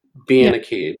kid being Yep. a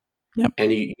kid, Yep.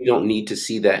 and you don't need to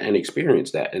see that and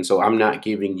experience that. And so I'm not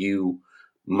giving you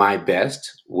my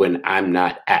best when I'm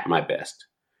not at my best.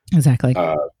 Exactly.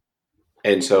 Uh,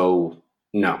 and so,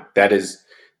 no, that is,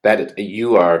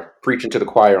 you are preaching to the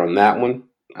choir on that one.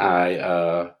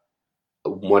 I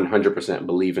 100%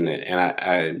 believe in it, and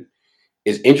I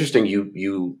it's interesting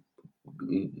you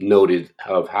noted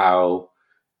of how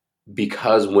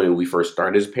because when we first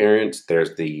start as parents,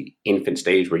 there's the infant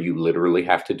stage where you literally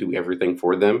have to do everything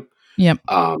for them, Yep.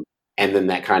 um, and then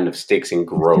that kind of sticks and It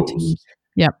grows, continues.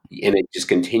 Yep. and it just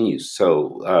continues.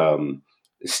 So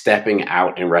stepping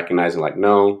out and recognizing, like,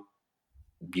 no,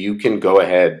 you can go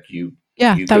ahead.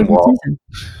 Yeah. You That can was walk.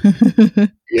 the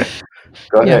season. Yeah,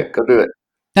 go Yeah. ahead, go do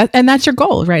it. And that's your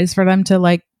goal, right? Is for them to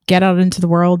like get out into the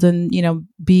world and,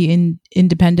 be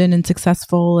independent and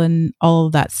successful and all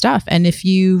of that stuff. And if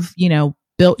you've,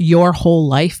 built your whole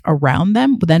life around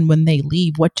them, then when they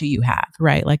leave, what do you have?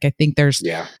 Right. Like I think there's,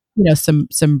 Yeah,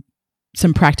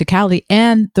 some practicality,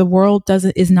 and the world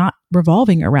is not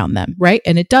revolving around them, right?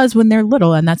 And it does when they're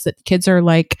little, and that's that kids are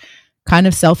like kind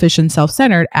of selfish and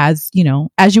self-centered, as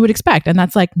as you would expect, and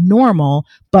that's like normal,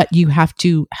 but you have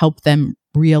to help them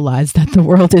realize that the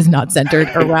world is not centered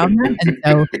around them. And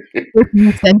so if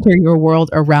you center your world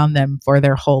around them for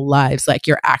their whole lives, like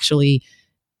you're actually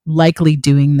likely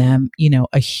doing them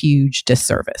a huge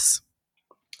disservice.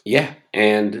 yeah.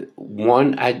 And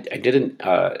I did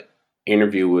an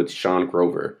interview with Sean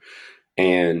Grover,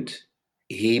 and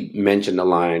he mentioned a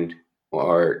line,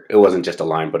 or it wasn't just a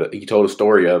line, but he told a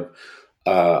story of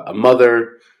a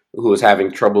mother who was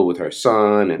having trouble with her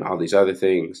son and all these other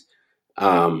things.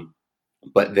 Um,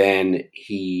 but then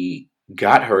he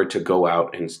got her to go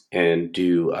out and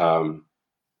do.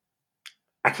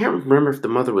 I can't remember if the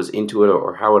mother was into it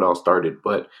or how it all started,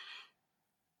 but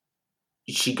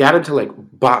she got into like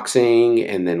boxing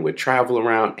and then would travel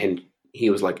around, and he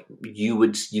was like, you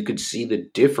could see the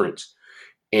difference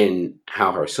in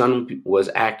how her son was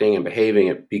acting and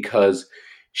behaving because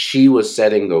she was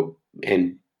setting the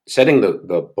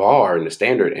bar and the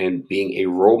standard and being a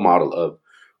role model of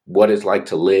what it's like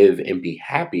to live and be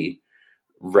happy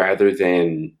rather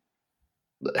than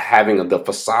having the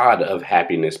facade of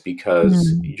happiness because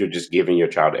Mm. you're just giving your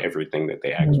child everything that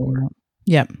they ask for.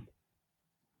 Yep.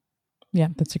 Yeah,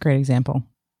 that's a great example.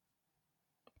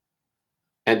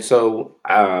 And so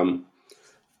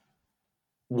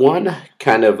one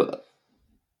kind of,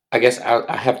 I guess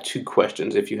I have two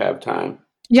questions if you have time.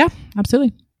 Yeah,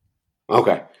 absolutely.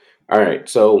 Okay. All right.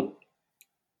 So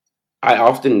I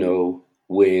often know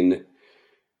when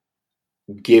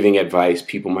giving advice,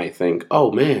 people might think,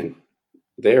 oh man,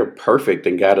 they're perfect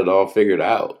and got it all figured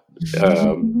out.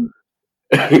 Um,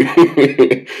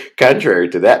 contrary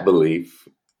to that belief,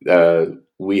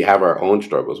 we have our own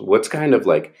struggles. What's kind of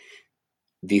like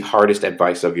the hardest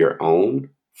advice of your own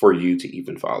for you to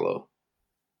even follow?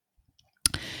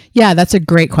 Yeah, that's a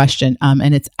great question.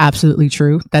 And it's absolutely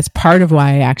true. That's part of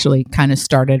why I actually kind of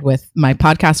started with my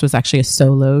podcast was actually a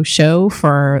solo show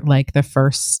for like the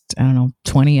first, I don't know,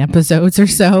 20 episodes or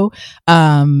so.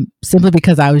 Simply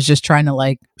because I was just trying to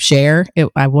like share it.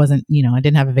 I wasn't, I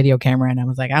didn't have a video camera, and I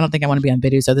was like, I don't think I want to be on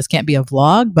video. So this can't be a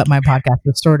vlog, but my podcast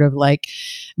was sort of like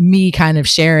me kind of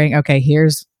sharing, okay,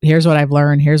 here's what I've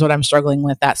learned. Here's what I'm struggling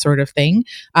with, that sort of thing.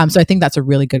 So I think that's a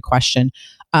really good question.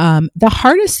 The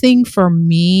hardest thing for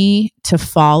me to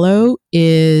follow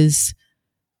is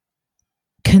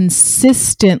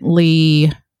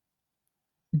consistently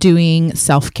doing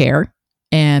self-care.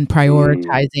 and Mm.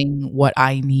 prioritizing what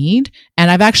I need. And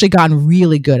I've actually gotten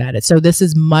really good at it. So this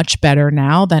is much better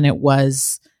now than it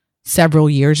was several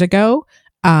years ago.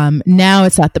 Now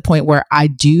it's at the point where I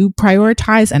do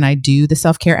prioritize and I do the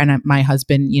self care. And my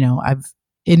husband, I've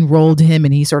enrolled him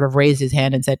and he sort of raised his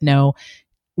hand and said, no,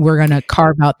 we're going to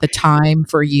carve out the time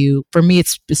for you. For me,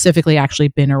 it's specifically actually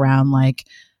been around like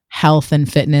health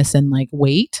and fitness and like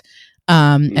weight.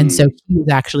 And so Mm. he's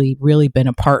actually really been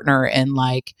a partner in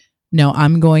like, no,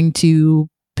 I'm going to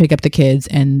pick up the kids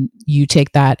and you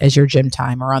take that as your gym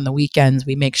time. Or on the weekends,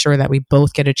 we make sure that we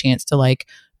both get a chance to like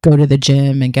go to the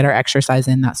gym and get our exercise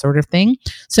in, that sort of thing.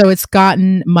 So it's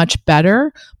gotten much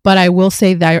better. But I will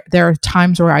say that there are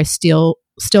times where I still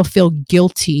feel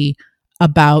guilty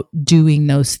about doing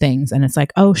those things. And it's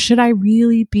like, oh, should I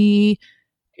really be,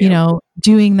 Yeah.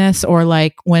 doing this? Or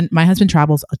like when my husband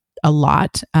travels a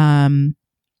lot.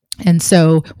 And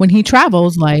so when he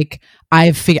travels, like I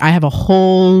have a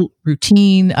whole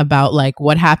routine about like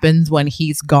what happens when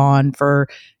he's gone for,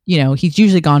 he's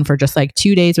usually gone for just like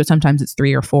 2 days, but sometimes it's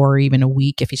 3 or 4, or even a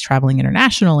week if he's traveling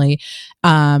internationally.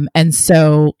 And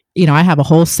so, I have a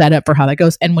whole setup for how that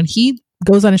goes. And when he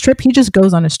goes on his trip, he just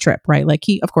goes on his trip, right? Like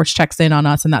he, of course, checks in on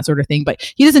us and that sort of thing, but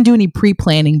he doesn't do any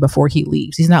pre-planning before he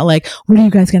leaves. He's not like, what are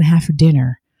you guys going to have for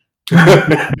dinner?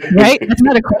 Right? That's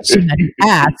not a question that he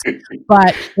asks.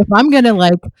 But if I'm going to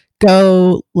like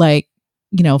go like,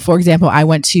 for example, I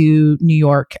went to New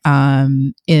York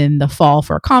in the fall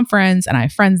for a conference and I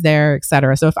have friends there, et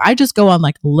cetera. So if I just go on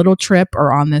like a little trip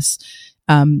or on this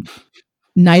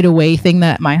night away thing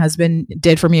that my husband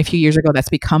did for me a few years ago, that's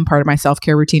become part of my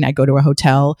self-care routine. I go to a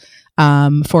hotel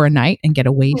for a night and get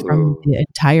away from Ooh. the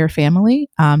entire family.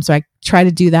 So I try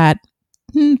to do that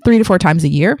 3 to 4 times a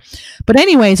year. But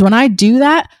anyways, when I do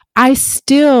that, I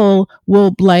still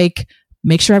will like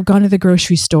make sure I've gone to the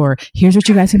grocery store. Here's what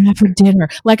you guys can have for dinner.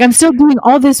 Like I'm still doing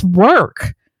all this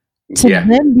work to Yeah.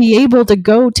 then be able to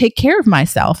go take care of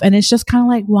myself. And it's just kind of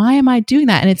like, why am I doing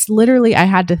that? And it's literally, I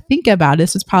had to think about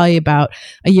this was probably about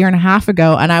a year and a half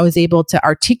ago. And I was able to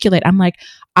articulate, I'm like,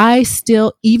 I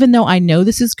still, even though I know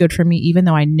this is good for me, even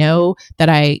though I know that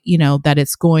that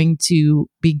it's going to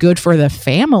be good for the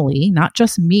family, not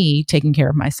just me taking care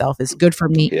of myself is good for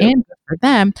me Yeah. and good for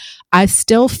them, I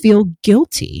still feel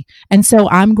guilty. And so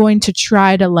I'm going to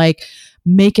try to like,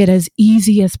 make it as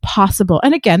easy as possible.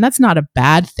 And again, that's not a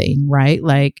bad thing, right?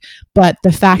 Like, but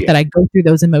the fact that I go through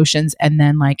those emotions and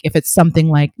then like, if it's something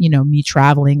like, me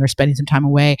traveling or spending some time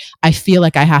away, I feel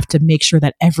like I have to make sure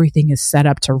that everything is set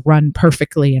up to run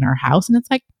perfectly in our house. And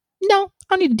it's like, no,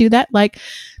 I don't need to do that. Like,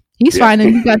 he's Yeah. fine.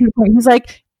 And he got to the point. He's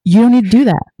like, you don't need to do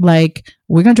that. Like,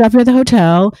 we're going to drop you at the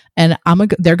hotel and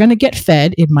they're going to get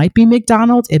fed. It might be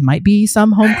McDonald's. It might be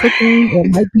some home cooking. It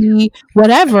might be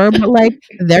whatever, but like,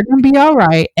 they're going to be all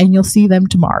right. And you'll see them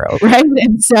tomorrow. Right.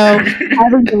 And so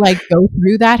having to like go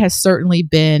through that has certainly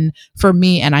been for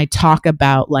me. And I talk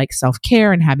about like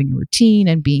self-care and having a routine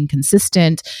and being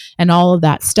consistent and all of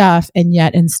that stuff.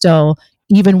 And still,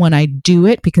 even when I do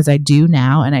it, because I do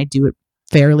now and I do it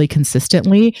fairly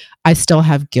consistently, I still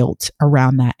have guilt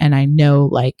around that. And I know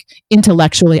like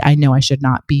intellectually, I know I should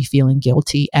not be feeling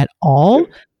guilty at all,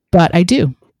 but I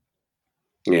do.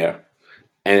 Yeah.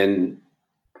 And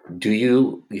do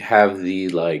you have the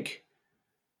like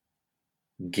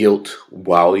guilt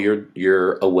while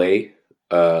you're away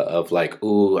of like,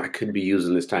 ooh, I could be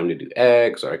using this time to do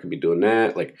X or I could be doing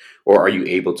that, like, or are you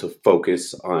able to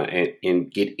focus on and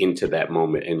get into that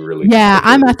moment and really just Yeah, take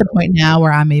care I'm of at the yourself? point now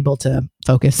where I'm able to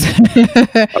focus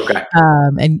Okay.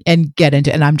 and get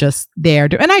into, and I'm just there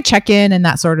and I check in and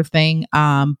that sort of thing.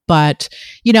 But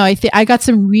I got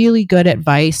some really good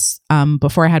advice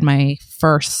before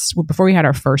we had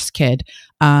our first kid.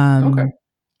 Okay.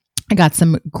 I got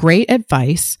some great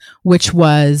advice, which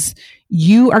was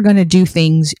you are going to do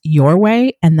things your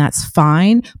way and that's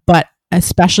fine. But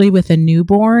especially with a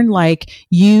newborn, like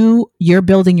you're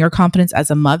building your confidence as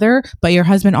a mother, but your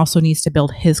husband also needs to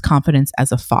build his confidence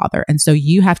as a father. And so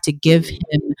you have to give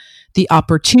him the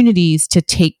opportunities to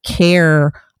take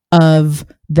care of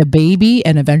the baby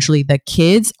and eventually the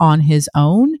kids on his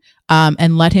own,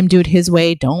 and let him do it his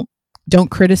way. Don't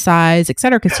criticize, et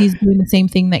cetera, because he's doing the same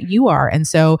thing that you are. And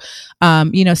so,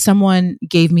 someone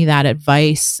gave me that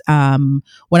advice when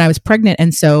I was pregnant.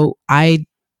 And so I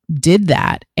did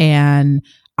that. And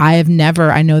I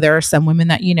know there are some women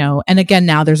that, and again,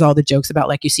 now there's all the jokes about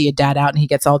like you see a dad out and he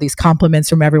gets all these compliments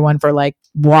from everyone for like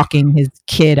walking his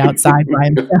kid outside by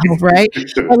himself, right?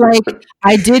 But like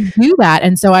I did do that.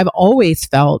 And so I've always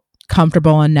felt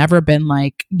comfortable and never been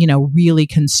like, really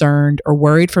concerned or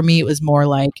worried. For me, it was more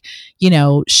like,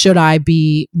 should I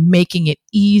be making it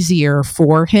easier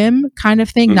for him kind of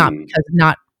thing?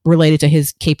 Not related to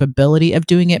his capability of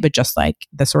doing it, but just like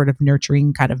the sort of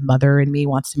nurturing kind of mother in me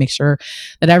wants to make sure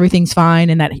that everything's fine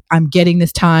and that I'm getting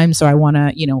this time. So I want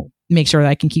to, make sure that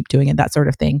I can keep doing it, that sort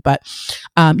of thing. But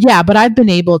but I've been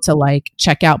able to like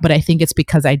check out, but I think it's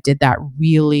because I did that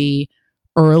really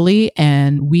early,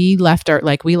 and we left our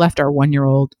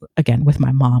 1-year-old again with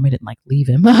my mom. I didn't like leave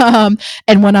him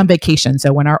and went on vacation.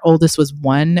 So when our oldest was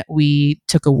 1, we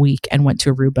took a week and went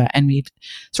to Aruba, and we've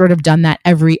sort of done that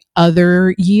every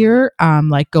other year,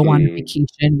 like go on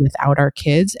vacation without our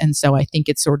kids. And so I think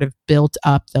it's sort of built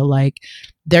up the like,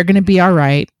 they're going to be all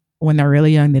right. When they're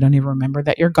really young, they don't even remember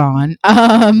that you're gone.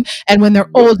 And when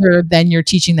they're older, then you're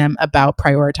teaching them about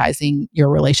prioritizing your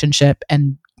relationship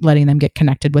and letting them get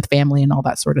connected with family and all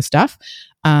that sort of stuff.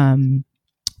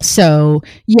 So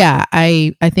yeah,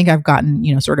 I think I've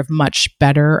gotten, sort of much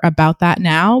better about that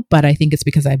now, but I think it's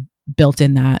because I built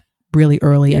in that really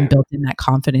early and built in that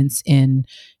confidence in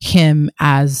him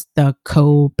as the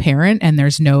co-parent. And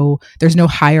there's no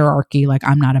hierarchy. Like,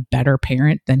 I'm not a better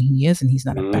parent than he is, and he's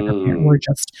not a better parent.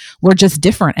 We're just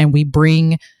different, and we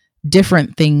bring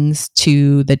different things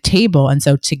to the table. And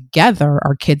so together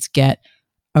our kids get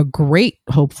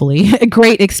hopefully a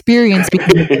great experience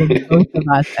because of both of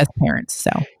us as parents.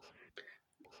 So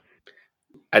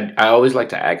I always like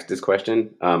to ask this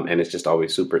question, and it's just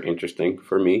always super interesting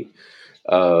for me.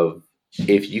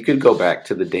 If you could go back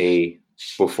to the day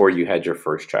before you had your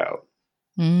first child,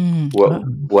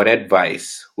 what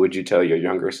advice would you tell your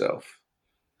younger self?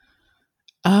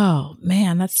 Oh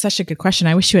man, that's such a good question.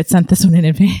 I wish you had sent this one in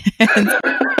advance.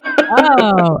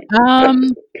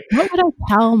 What would I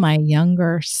tell my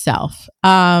younger self?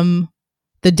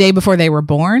 The day before they were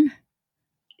born?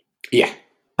 Yeah.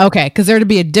 Okay, because there would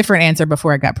be a different answer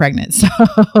before I got pregnant. So,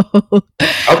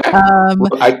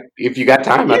 okay. If you got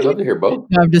time, I'd love to hear both.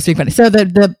 No, I'm just being funny. So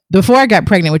the before I got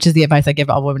pregnant, which is the advice I give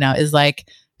all women now, is like,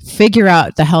 figure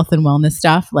out the health and wellness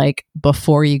stuff like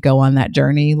before you go on that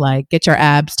journey. Like, get your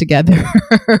abs together,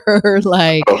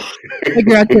 like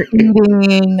figure out your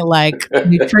eating, like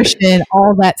nutrition,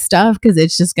 all that stuff, because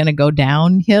it's just going to go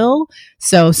downhill.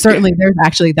 So certainly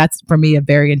that's for me a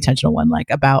very intentional one, like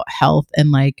about health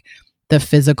and like the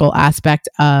physical aspect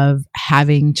of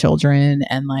having children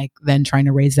and like then trying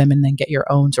to raise them and then get your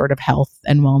own sort of health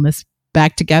and wellness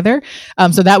back together.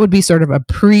 So that would be sort of a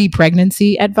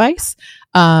pre-pregnancy advice.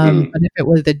 But if it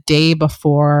was the day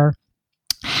before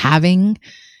having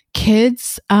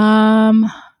kids,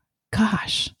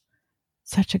 gosh,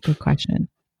 such a good question.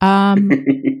 I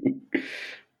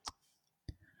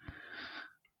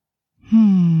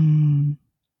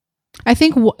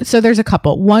think so. There's a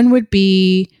couple. One would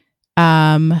be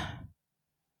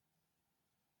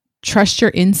trust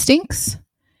your instincts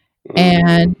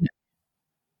and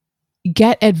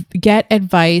get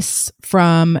advice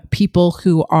from people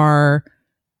who are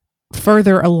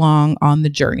further along on the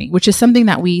journey, which is something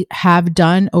that we have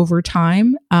done over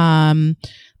time.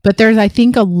 But there's, I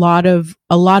think, a lot of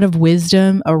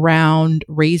wisdom around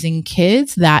raising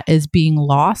kids that is being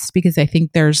lost, because I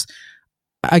think there's,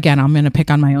 again, I'm going to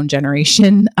pick on my own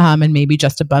generation, and maybe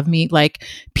just above me. Like,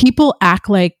 people act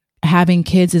like having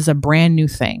kids is a brand new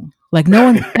thing. Like, no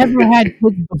one's ever had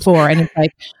kids before. And it's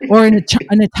like, or in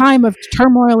a time of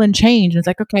turmoil and change. And it's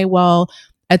like, okay, well,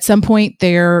 at some point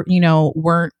there,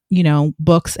 weren't,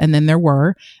 books, and then there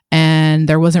were, and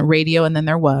there wasn't radio, and then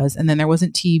there was, and then there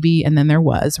wasn't TV, and then there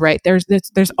was, right?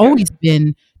 There's always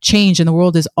been change, and the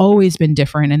world has always been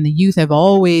different, and the youth have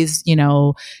always,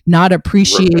 not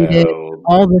appreciated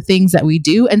all the things that we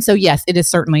do. And so, yes, it is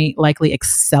certainly likely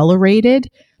accelerated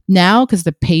now because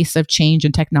the pace of change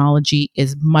and technology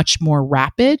is much more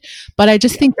rapid. But I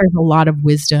just think there's a lot of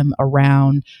wisdom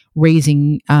around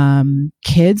raising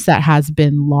kids that has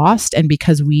been lost. And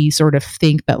because we sort of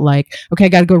think that like, okay, I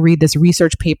got to go read this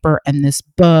research paper and this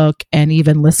book and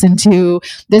even listen to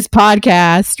this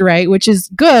podcast, right? Which is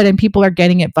good. And people are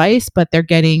getting advice, but they're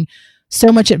getting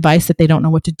so much advice that they don't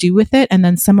know what to do with it. And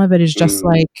then some of it is just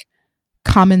like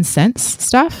common sense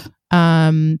stuff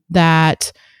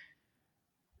that...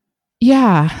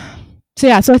 Yeah. So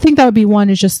I think that would be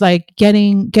one, is just like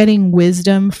getting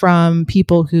wisdom from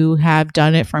people who have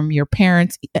done it, from your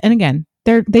parents. And again,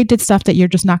 they did stuff that you're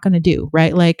just not going to do,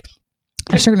 right? Like,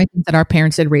 there's certainly things that our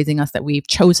parents did raising us that we've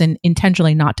chosen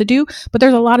intentionally not to do, but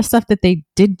there's a lot of stuff that they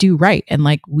did do right. And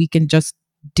like, we can just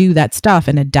do that stuff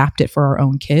and adapt it for our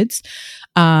own kids.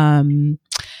 And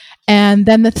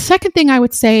then the second thing I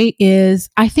would say is,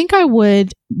 I think I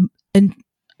would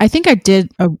I think I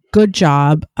did a good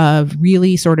job of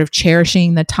really sort of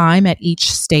cherishing the time at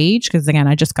each stage. Because again,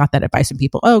 I just got that advice from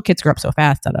people. Oh, kids grow up so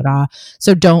fast, da da da.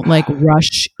 So don't like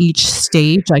rush each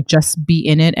stage. Like just be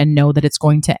in it and know that it's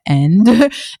going to end,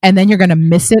 and then you're going to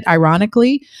miss it,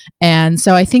 ironically. And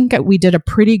so I think that we did a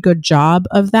pretty good job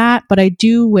of that. But I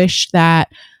do wish that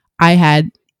I had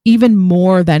even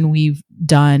more than we've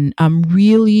done,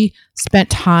 really spent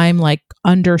time like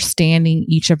understanding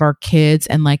each of our kids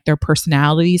and like their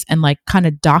personalities and like kind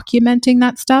of documenting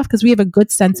that stuff because we have a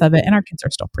good sense of it. And our kids are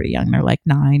still pretty young. They're like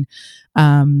 9,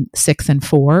 6 and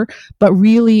 4, but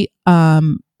really,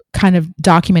 kind of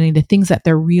documenting the things that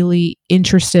they're really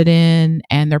interested in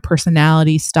and their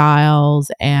personality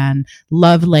styles and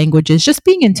love languages, just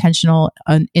being intentional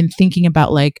in thinking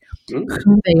about like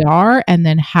who they are and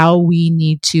then how we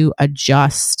need to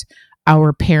adjust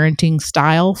our parenting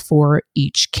style for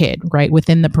each kid, right?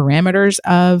 Within the parameters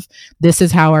of this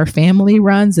is how our family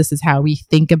runs. This is how we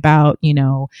think about,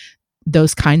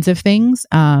 those kinds of things,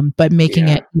 but making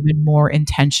it even more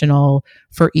intentional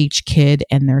for each kid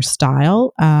and their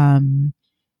style. So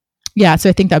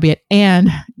I think that'd be it. And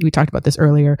we talked about this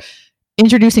earlier,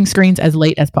 introducing screens as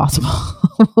late as possible.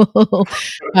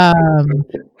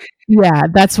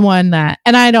 That's one that,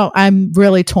 and I'm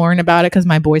really torn about it because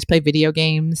my boys play video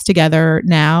games together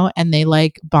now and they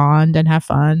like bond and have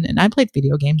fun. And I played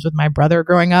video games with my brother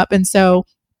growing up. And so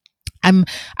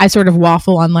I sort of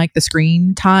waffle on like the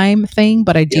screen time thing,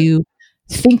 but I do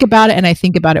think about it. And I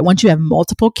think about it once you have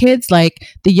multiple kids, like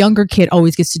the younger kid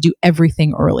always gets to do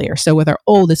everything earlier. So with our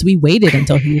oldest, we waited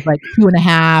until he was like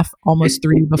 2.5, almost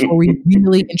 3 before we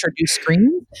really introduced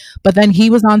screens. But then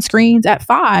he was on screens at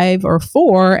 5 or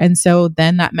 4. And so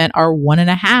then that meant our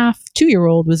 1.5,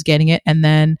 2-year-old was getting it. And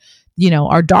then,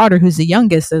 our daughter, who's the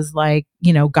youngest, is like,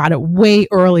 got it way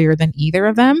earlier than either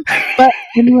of them. But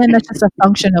in the end, that's just a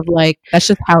function of like, that's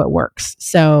just how it works.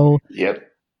 So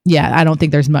I don't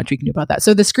think there's much we can do about that.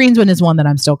 So the screens one is one that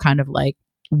I'm still kind of like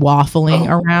waffling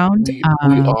around. We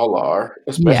all are,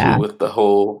 especially with the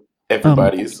whole,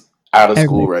 everybody's out of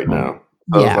school right now.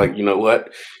 So it's like, you know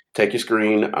what? Take your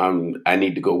screen. I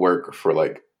need to go work for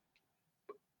like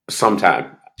some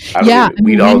time.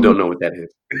 We all don't know what that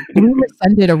is. We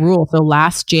rescinded a rule. So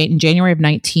in January of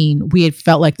 19, we had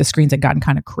felt like the screens had gotten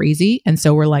kind of crazy. And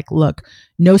so we're like, look,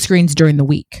 no screens during the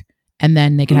week. And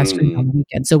then they can have screens on the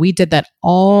weekend. So we did that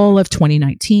all of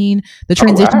 2019. The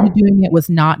transition to doing it was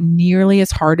not nearly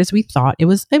as hard as we thought. It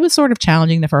was sort of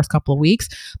challenging the first couple of weeks,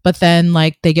 but then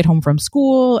like they get home from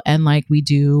school and like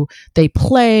they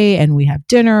play and we have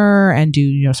dinner and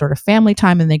do, sort of family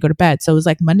time and they go to bed. So it was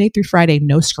like Monday through Friday,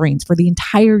 no screens for the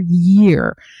entire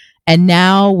year. And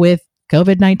now with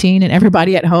COVID-19 and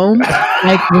everybody at home,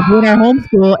 like we're doing our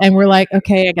homeschool and we're like,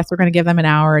 okay, I guess we're going to give them an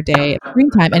hour a day of screen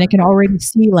time. And I can already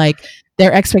see like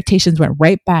their expectations went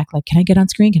right back. Like, can I get on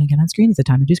screen? Can I get on screen? Is it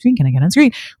time to do screen? Can I get on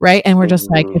screen? Right. And we're just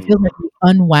like, it feels like we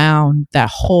unwound that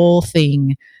whole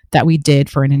thing that we did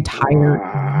for an entire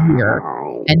year.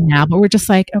 And now, but we're just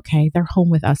like, okay, they're home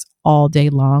with us all day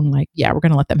long. Like, we're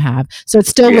going to let them have. So it's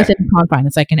still within confine.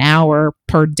 It's like an hour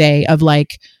per day of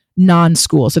like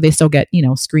non-school. So they still get,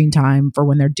 screen time for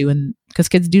when they're doing, because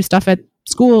kids do stuff at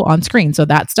school on screen. So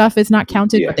that stuff is not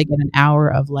counted, but they get an hour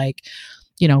of like,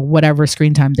 whatever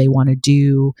screen time they want to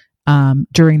do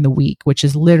during the week, which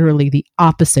is literally the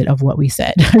opposite of what we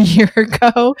said a year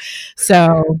ago.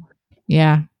 So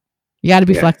you got to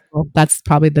be flexible. That's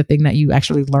probably the thing that you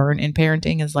actually learn in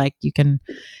parenting is like, you can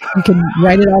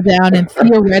write it all down and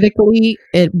theoretically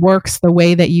it works the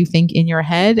way that you think in your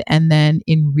head. And then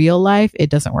in real life, it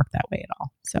doesn't work that way at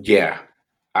all. So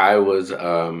I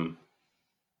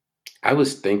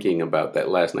was thinking about that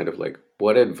last night of like,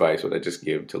 what advice would I just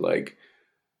give to like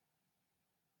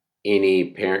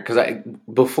any parent? Because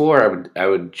before I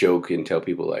would joke and tell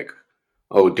people like,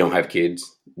 oh, don't have kids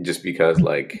just because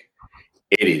like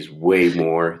it is way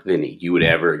more than you would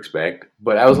ever expect.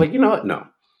 But I was like, you know what? No.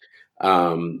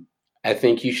 I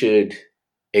think you should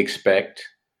expect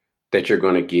that you're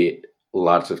going to get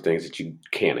lots of things that you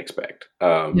can't expect.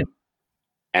 And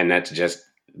that's just,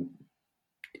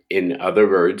 in other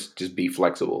words, just be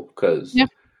flexible because.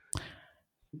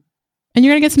 And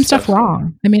you're going to get some stuff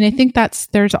wrong. I mean, I think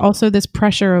there's also this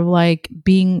pressure of like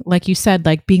being, like you said,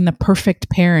 like being the perfect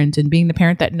parent and being the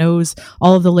parent that knows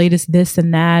all of the latest this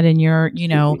and that. And you're,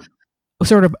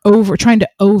 sort of trying to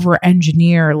over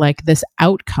engineer like this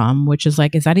outcome, which is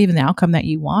like, is that even the outcome that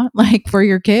you want? Like for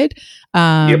your kid?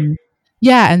 And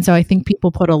so I think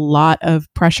people put a lot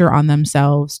of pressure on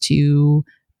themselves to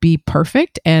be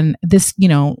perfect. And this,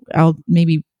 I'll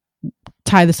maybe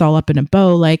tie this all up in a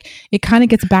bow. Like it kind of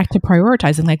gets back to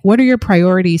prioritizing, like, what are your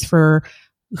priorities for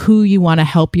who you want to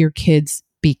help your kids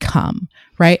become,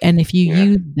 right? And if you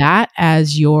use that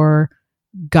as your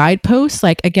guideposts,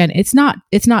 like, again, it's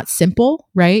not simple,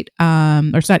 right?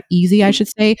 Or it's not easy, I should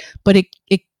say, but it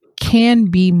can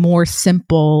be more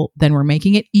simple than we're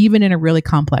making it, even in a really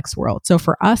complex world. So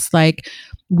for us, like,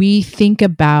 we think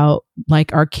about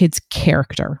like our kids'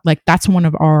 character. Like, that's one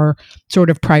of our sort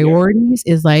of priorities,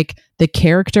 is like the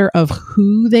character of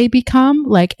who they become.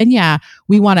 Like, and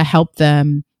we want to help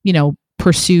them,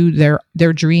 pursue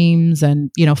their dreams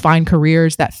and, find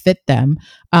careers that fit them.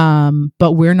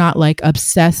 But we're not like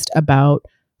obsessed about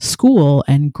school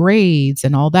and grades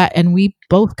and all that. And we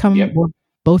both we're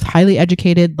both highly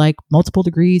educated, like multiple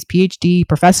degrees, PhD,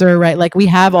 professor, right? Like, we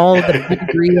have all of the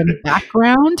degree and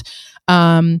background.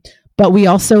 But we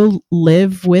also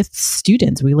live with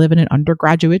students. We live in an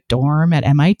undergraduate dorm at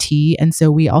MIT. And so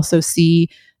we also see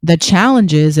the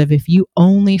challenges of, if you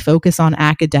only focus on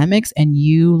academics and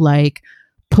you like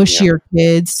push your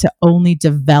kids to only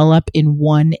develop in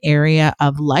one area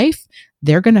of life,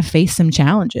 they're going to face some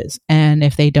challenges. And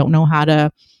if they don't know how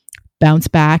to bounce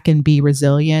back and be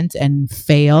resilient and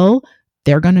fail,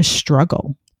 they're going to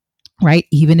struggle, right?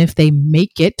 Even if they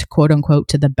make it, quote unquote,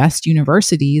 to the best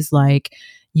universities, like,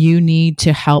 you need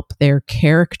to help their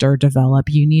character develop.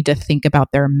 You need to think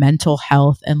about their mental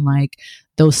health and like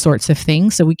those sorts of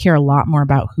things. So we care a lot more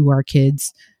about who our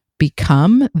kids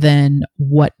become than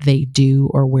what they do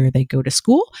or where they go to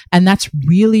school. And that's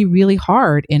really, really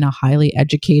hard in a highly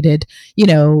educated,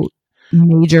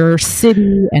 major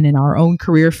city and in our own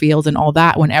career fields and all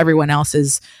that, when everyone else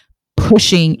is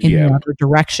pushing in the other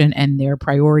direction and their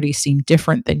priorities seem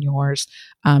different than yours.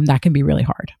 That can be really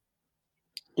hard.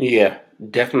 Yeah,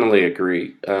 definitely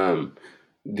agree.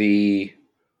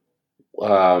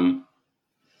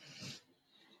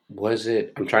 Was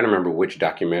it, I'm trying to remember which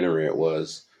documentary it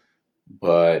was,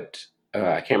 but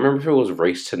I can't remember if it was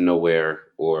Race to Nowhere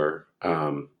or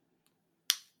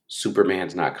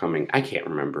Superman's Not Coming. I can't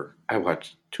remember. I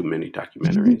watched too many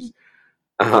documentaries.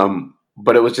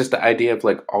 But it was just the idea of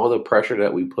like all the pressure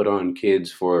that we put on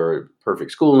kids for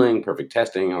perfect schooling, perfect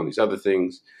testing, all these other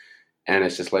things. And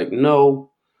it's just like, no,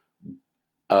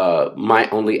 my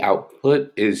only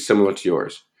output is similar to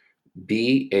yours.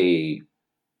 Be a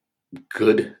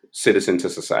good citizen to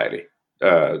society.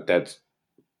 That's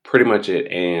pretty much it.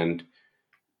 And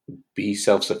be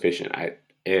self-sufficient.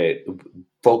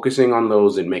 Focusing on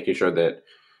those and making sure that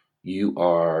you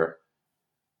are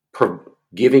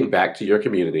giving back to your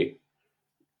community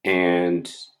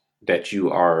and that you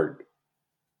are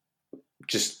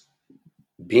just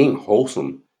being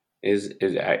wholesome is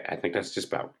I think that's just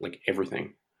about like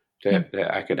everything that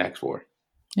I could ask for.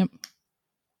 Yep.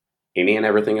 Any and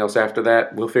everything else after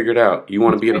that, we'll figure it out. You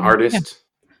want to be an artist?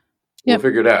 We'll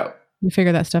figure it out. You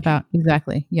figure that stuff out.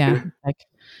 Exactly. Yeah. Like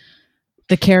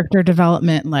the character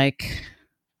development, like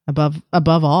above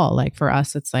all, like for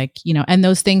us, it's like, and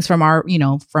those things from our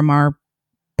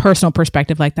personal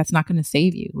perspective, like that's not going to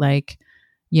save you. Like,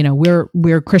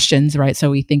 we're Christians, right?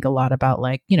 So we think a lot about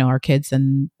like, our kids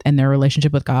and their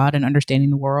relationship with God and understanding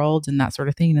the world and that sort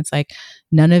of thing. And it's like,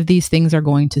 none of these things are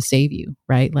going to save you,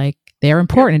 right? Like, they're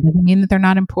important. It doesn't mean that they're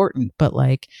not important, but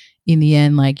like in the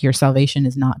end, like your salvation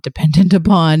is not dependent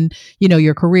upon,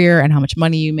 your career and how much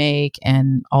money you make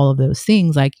and all of those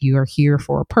things. Like, you are here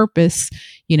for a purpose.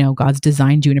 God's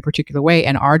designed you in a particular way.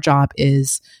 And our job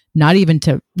is not even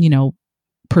to,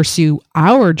 pursue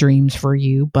our dreams for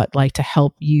you, but like to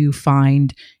help you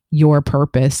find your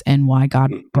purpose and why God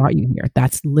brought you here.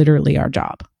 That's literally our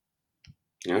job.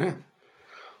 Yeah.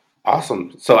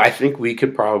 Awesome. So I think we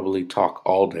could probably talk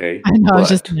all day. I know. I was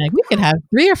just like, we could have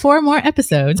 3 or 4 more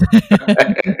episodes.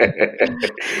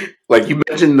 Like you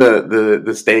mentioned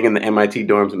the staying in the MIT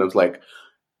dorms, and I was like,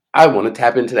 I want to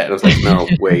tap into that. And I was like, no,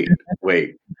 wait,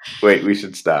 we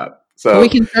should stop. So we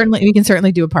can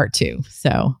certainly do a part 2.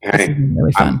 So this is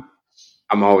really fun.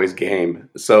 I'm always game.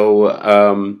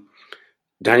 So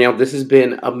Danielle, this has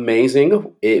been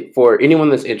amazing. For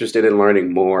anyone that's interested in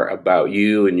learning more about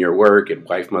you and your work and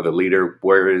Wife Mother Leader,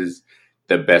 where is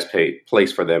the best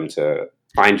place for them to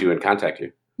find you and contact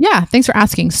you? Yeah, thanks for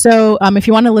asking. So if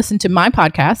you want to listen to my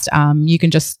podcast, you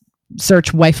can just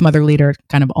search Wife Mother Leader,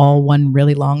 kind of all one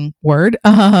really long word.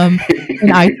 In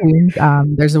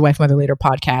iTunes, there's a Wife Mother Leader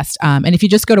podcast. And if you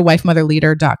just go to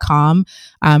wifemotherleader.com,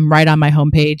 right on my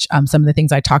homepage, some of the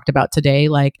things I talked about today,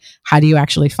 like how do you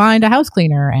actually find a house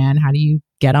cleaner and how do you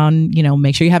get on,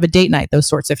 make sure you have a date night, those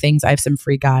sorts of things. I have some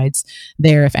free guides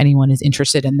there if anyone is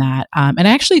interested in that. And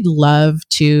I actually love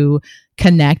to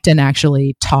connect and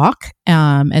actually talk.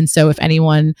 And so if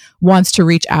anyone wants to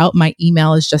reach out, my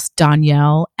email is just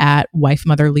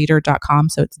Danielle@wifemotherleader.com.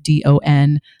 So it's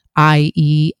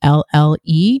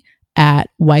IELLE at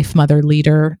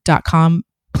WifeMotherLeader.com.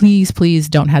 Please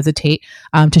don't hesitate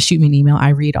to shoot me an email. I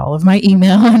read all of my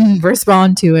email and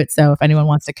respond to it. So if anyone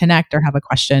wants to connect or have a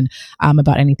question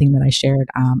about anything that I shared,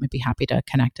 I'd be happy to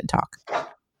connect and talk.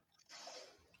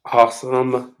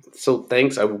 Awesome. So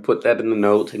thanks. I will put that in the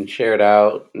notes and share it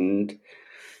out, and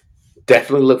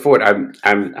definitely look forward.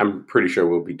 I'm pretty sure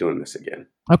we'll be doing this again.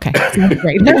 Okay. Sounds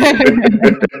great.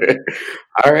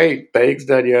 All right. Thanks,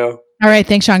 Danielle. All right.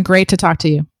 Thanks, Sean. Great to talk to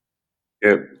you.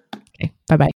 Yep. Okay.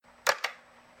 Bye-bye.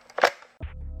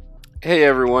 Hey,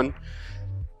 everyone.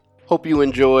 Hope you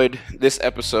enjoyed this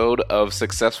episode of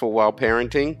Successful While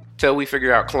Parenting. Till we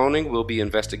figure out cloning, we'll be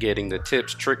investigating the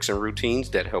tips, tricks, and routines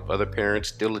that help other parents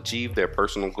still achieve their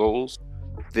personal goals.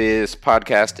 This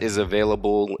podcast is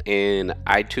available in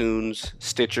iTunes,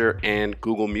 Stitcher, and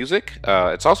Google Music.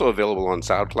 It's also available on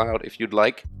SoundCloud if you'd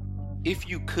like. If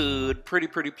you could, pretty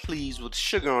please, with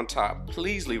sugar on top,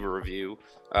 please leave a review.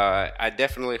 I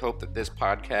definitely hope that this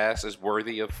podcast is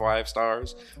worthy of 5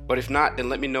 stars. But if not, then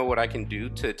let me know what I can do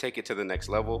to take it to the next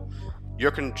level.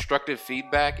 Your constructive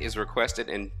feedback is requested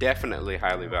and definitely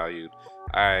highly valued.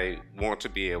 I want to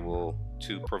be able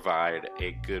to provide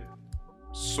a good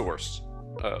source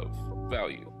of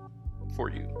value for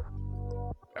you.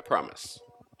 I promise.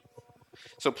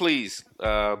 So please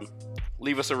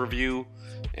leave us a review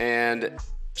and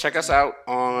check us out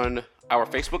on our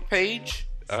Facebook page.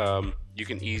 You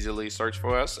can easily search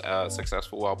for us,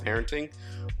 Successful While Parenting,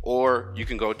 or you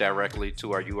can go directly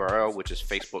to our URL, which is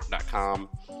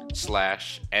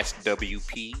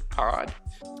facebook.com/SWP pod.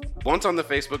 Once on the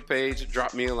Facebook page,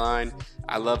 drop me a line.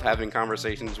 I love having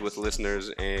conversations with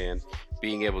listeners and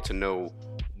being able to know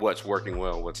what's working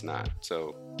well, what's not.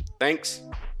 So thanks.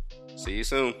 See you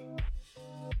soon.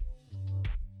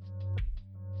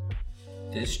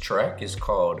 This track is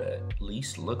called At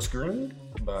Least Looks Green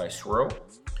by Swirl.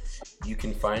 You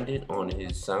can find it on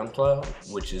his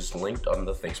SoundCloud, which is linked on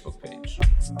the Facebook page.